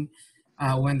flooding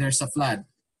when there's a flood.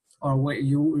 Or where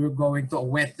you're going to a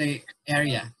wet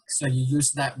area. So you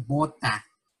use that bota.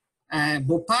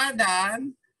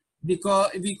 Bupadan, because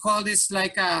we call this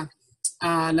like a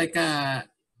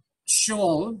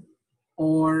shawl,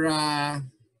 or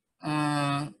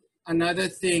another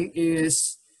thing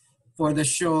is for the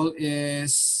shawl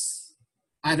is,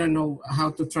 I don't know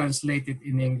how to translate it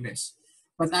in English,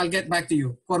 but I'll get back to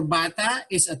you. Corbata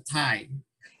is a tie,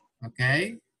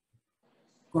 okay?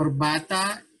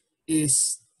 Corbata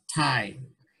is tie.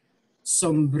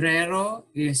 Sombrero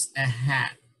is a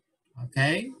hat,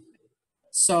 okay?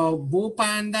 So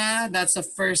bupanda, that's the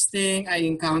first thing I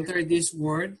encountered this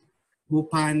word,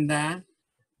 bupanda,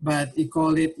 but you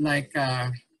call it like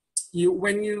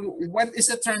what is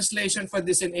the translation for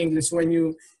this in English? When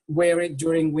you wear it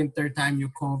during winter time, you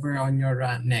cover on your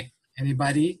neck.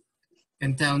 Anybody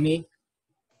can tell me?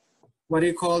 What do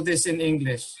you call this in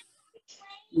English?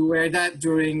 You wear that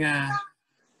during A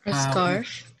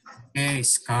scarf. a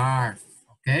scarf.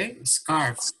 Okay,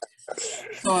 scarf.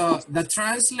 So the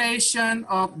translation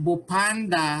of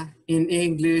bupanda in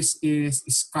English is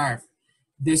scarf.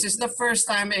 This is the first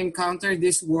time I encountered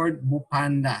this word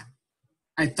bupanda.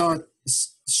 I thought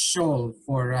shawl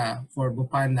for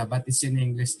bupanda, but it's in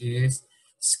English is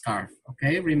scarf.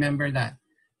 Okay, remember that.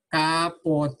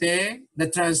 Kapote, the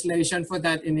translation for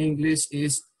that in English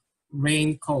is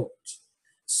raincoat.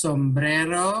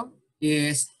 Sombrero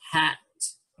is hat.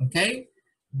 Okay,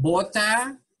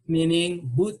 bota meaning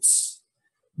boots.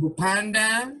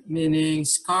 Bupanda meaning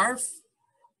scarf.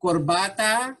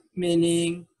 Corbata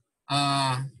meaning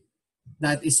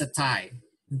that is a tie.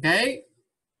 Okay?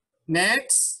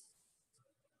 Next,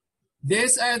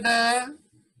 these are the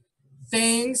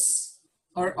things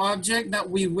or object that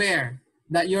we wear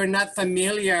that you're not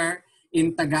familiar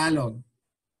in Tagalog.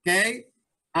 Okay?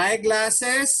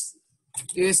 Eyeglasses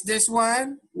is this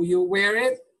one. You wear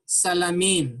it.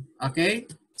 Salamin. Okay?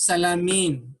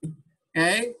 Salamin.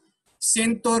 Okay?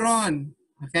 Cinturon.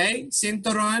 Okay?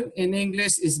 Cinturon in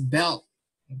English is belt.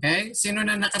 Okay? Sino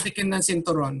na nakatikim ng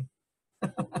cinturon?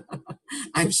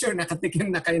 I'm sure nakatikim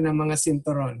na kayo ng mga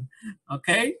cinturon.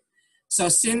 Okay? So,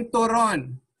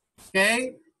 cinturon.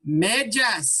 Okay?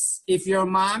 Medyas. If your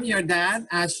mom, your dad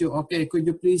asks you, okay, could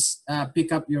you please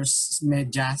pick up your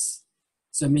medyas?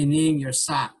 So, meaning your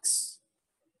socks.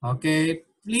 Okay?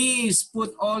 Please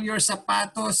put all your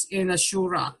sapatos in a shoe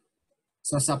rack.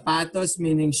 So, sapatos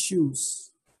meaning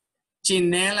shoes.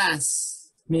 Chinelas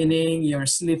meaning your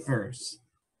slippers.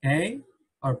 Okay?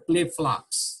 Or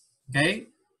flip-flops.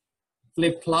 Okay?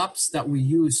 Flip-flops that we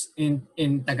use in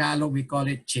Tagalog, we call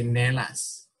it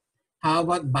chinelas. How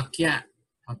about bakya?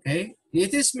 Okay?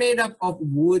 It is made up of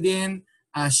wooden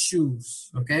shoes.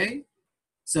 Okay?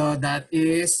 So that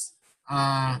is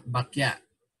bakya.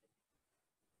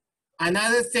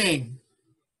 Another thing,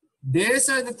 these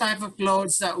are the type of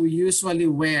clothes that we usually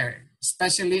wear,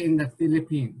 especially in the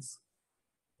Philippines.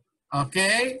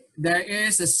 Okay? There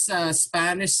is a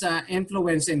Spanish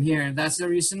influence in here. That's the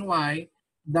reason why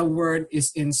the word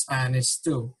is in Spanish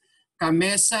too.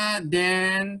 Camisa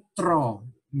dentro,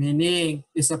 meaning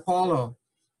is a polo.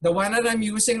 The one that I'm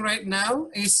using right now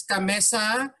is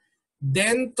camisa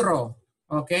dentro.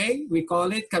 Okay? We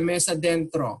call it camisa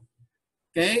dentro.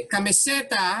 Okay?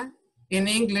 Camiseta in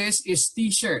English is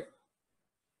t-shirt.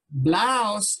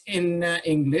 Blouse in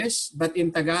English, but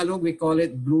in Tagalog we call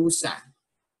it blusa.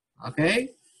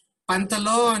 Okay?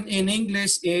 Pantalon in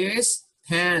English is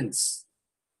pants.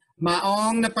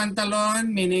 Maong na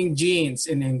pantalon meaning jeans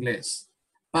in English.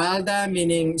 Palda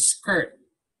meaning skirt.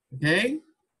 Okay?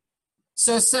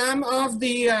 So some of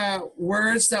the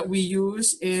words that we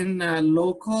use in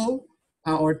local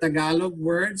or Tagalog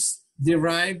words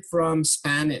derived from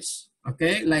Spanish.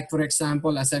 Okay? Like for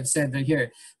example, as I've said right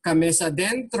here, camisa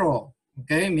dentro,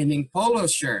 okay, meaning polo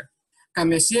shirt.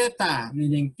 Camiseta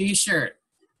meaning t-shirt.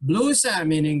 Blusa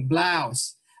meaning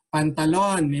blouse.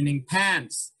 Pantalon meaning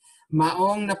pants.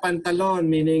 Maong na pantalon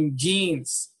meaning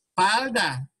jeans.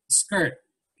 Palda, skirt.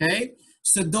 Okay?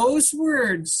 So those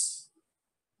words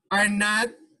are not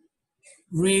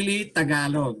really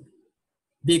Tagalog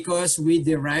because we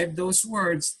derive those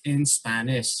words in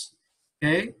Spanish.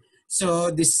 Okay?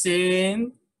 So the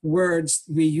same words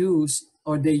we use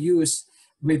or they use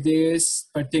with this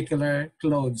particular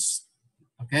clothes.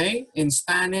 Okay? In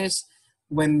Spanish,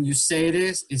 when you say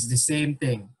this, it's the same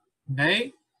thing.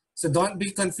 Okay? So don't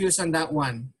be confused on that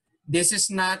one. This is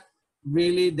not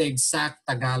really the exact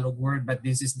Tagalog word, but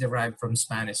this is derived from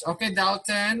Spanish. Okay,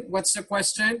 Dalton, what's the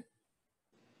question?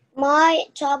 My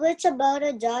tablet's about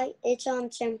to die. It's on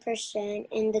 10%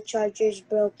 and the charger's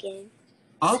broken.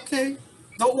 Okay.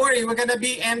 Don't worry, we're gonna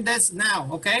be end this now,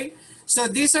 okay? So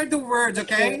these are the words,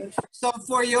 okay? So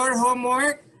for your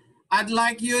homework, I'd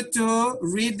like you to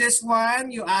read this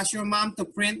one. You ask your mom to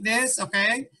print this,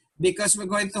 okay? Because we're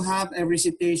going to have a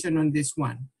recitation on this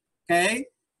one, okay?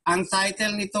 Ang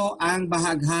title nito, ang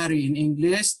Bahag-Hari, in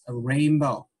English, a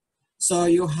rainbow. So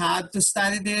you have to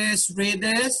study this, read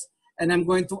this, and I'm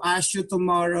going to ask you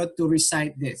tomorrow to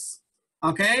recite this.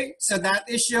 Okay? So that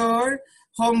is your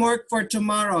homework for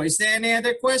tomorrow. Is there any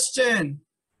other question?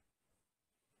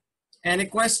 Any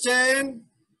question?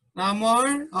 No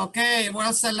more? Okay.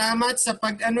 Well, salamat sa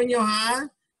pag-ano nyo ha?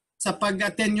 Sa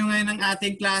pag-attend nyo ngayon ng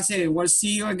ating klase. We'll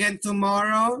see you again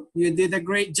tomorrow. You did a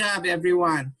great job,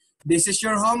 everyone. This is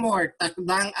your homework,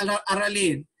 Takdang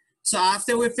Aralin. So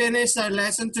after we finish our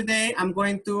lesson today, I'm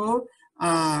going to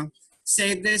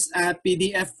save this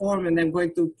PDF form and I'm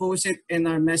going to post it in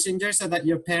our messenger so that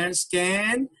your parents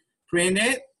can print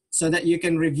it so that you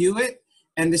can review it.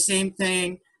 And the same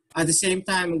thing, at the same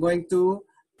time, I'm going to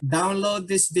download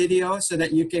this video so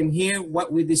that you can hear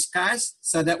what we discussed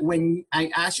so that when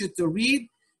I ask you to read,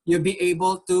 you'll be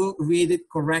able to read it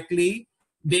correctly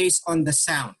based on the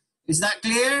sound. Is that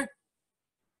clear?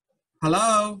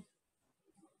 Hello?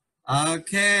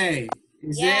 Okay.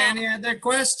 Is there any other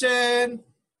question?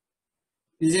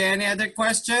 Is there any other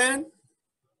question?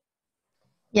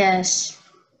 Yes.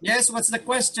 Yes, what's the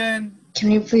question? Can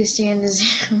you please stay in the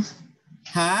Zoom?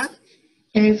 Huh?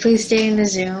 Can you please stay in the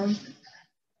Zoom?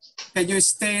 Can you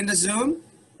stay in the Zoom?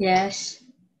 Yes.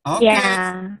 Okay.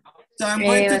 Yeah. So I'm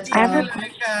going to what's give you up?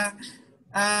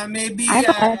 like maybe I have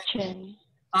a question.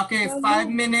 okay, 5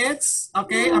 minutes.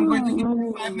 Okay, I'm going to give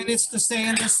you 5 minutes to stay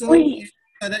in the Zoom Wait.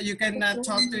 so that you can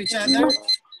talk to each other.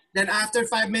 Then after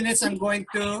 5 minutes, I'm going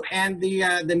to end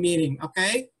the meeting.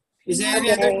 Okay. Is there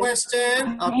any other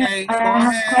question? Okay, go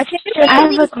ahead. I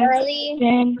have a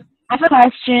question. I have a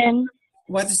question.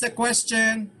 What is the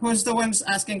question? Who's the ones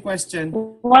asking question?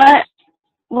 What's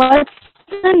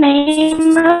the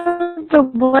name of the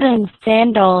wooden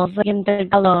sandals, like in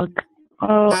Tagalog,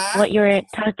 or what you were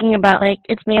talking about? Like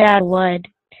it's made out of wood.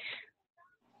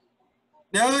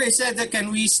 No, it said that can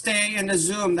we stay in the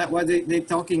Zoom? That what they're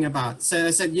talking about. So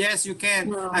I said yes, you can.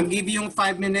 No. I'm giving you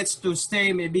 5 minutes to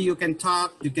stay. Maybe you can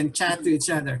talk. You can chat to each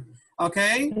other.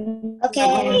 Okay? Okay.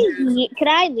 Could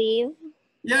I leave?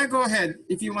 Yeah, go ahead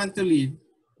if you want to leave.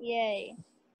 Yay.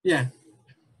 Yeah.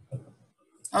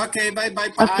 Okay,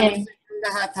 bye-bye. Okay. Paalam sa inyong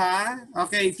lahat, ha?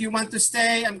 Okay, if you want to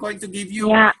stay, I'm going to give you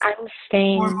Yeah, I'm 4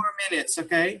 staying. more minutes,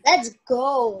 okay? Let's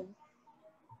go.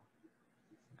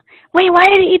 Wait, why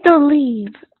did Ito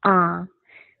leave?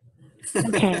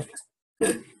 Okay.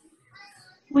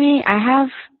 Wait,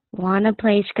 I wanna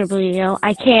play Scribblio.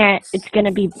 I can't. It's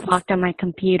gonna be blocked on my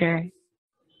computer.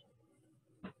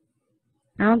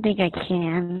 I don't think I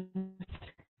can.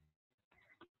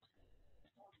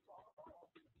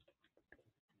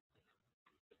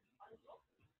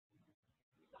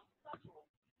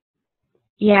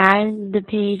 Yeah, the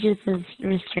page is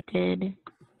restricted.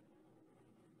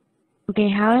 Okay,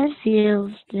 how it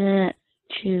feels to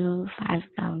chew 5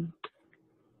 gum.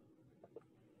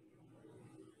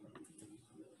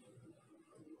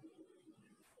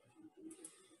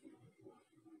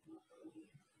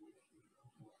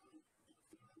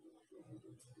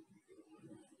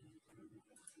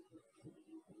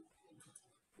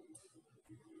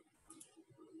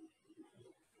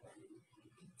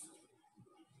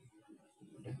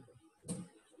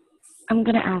 I'm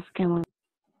gonna ask him.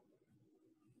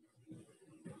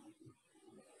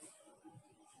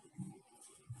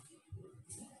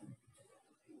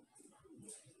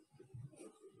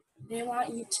 They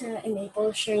want you to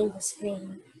enable sharing the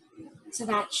screen so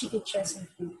that she could share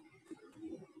something.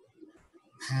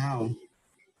 How?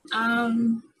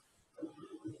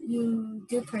 You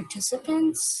do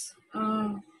participants.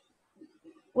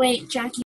 Wait, Jackie.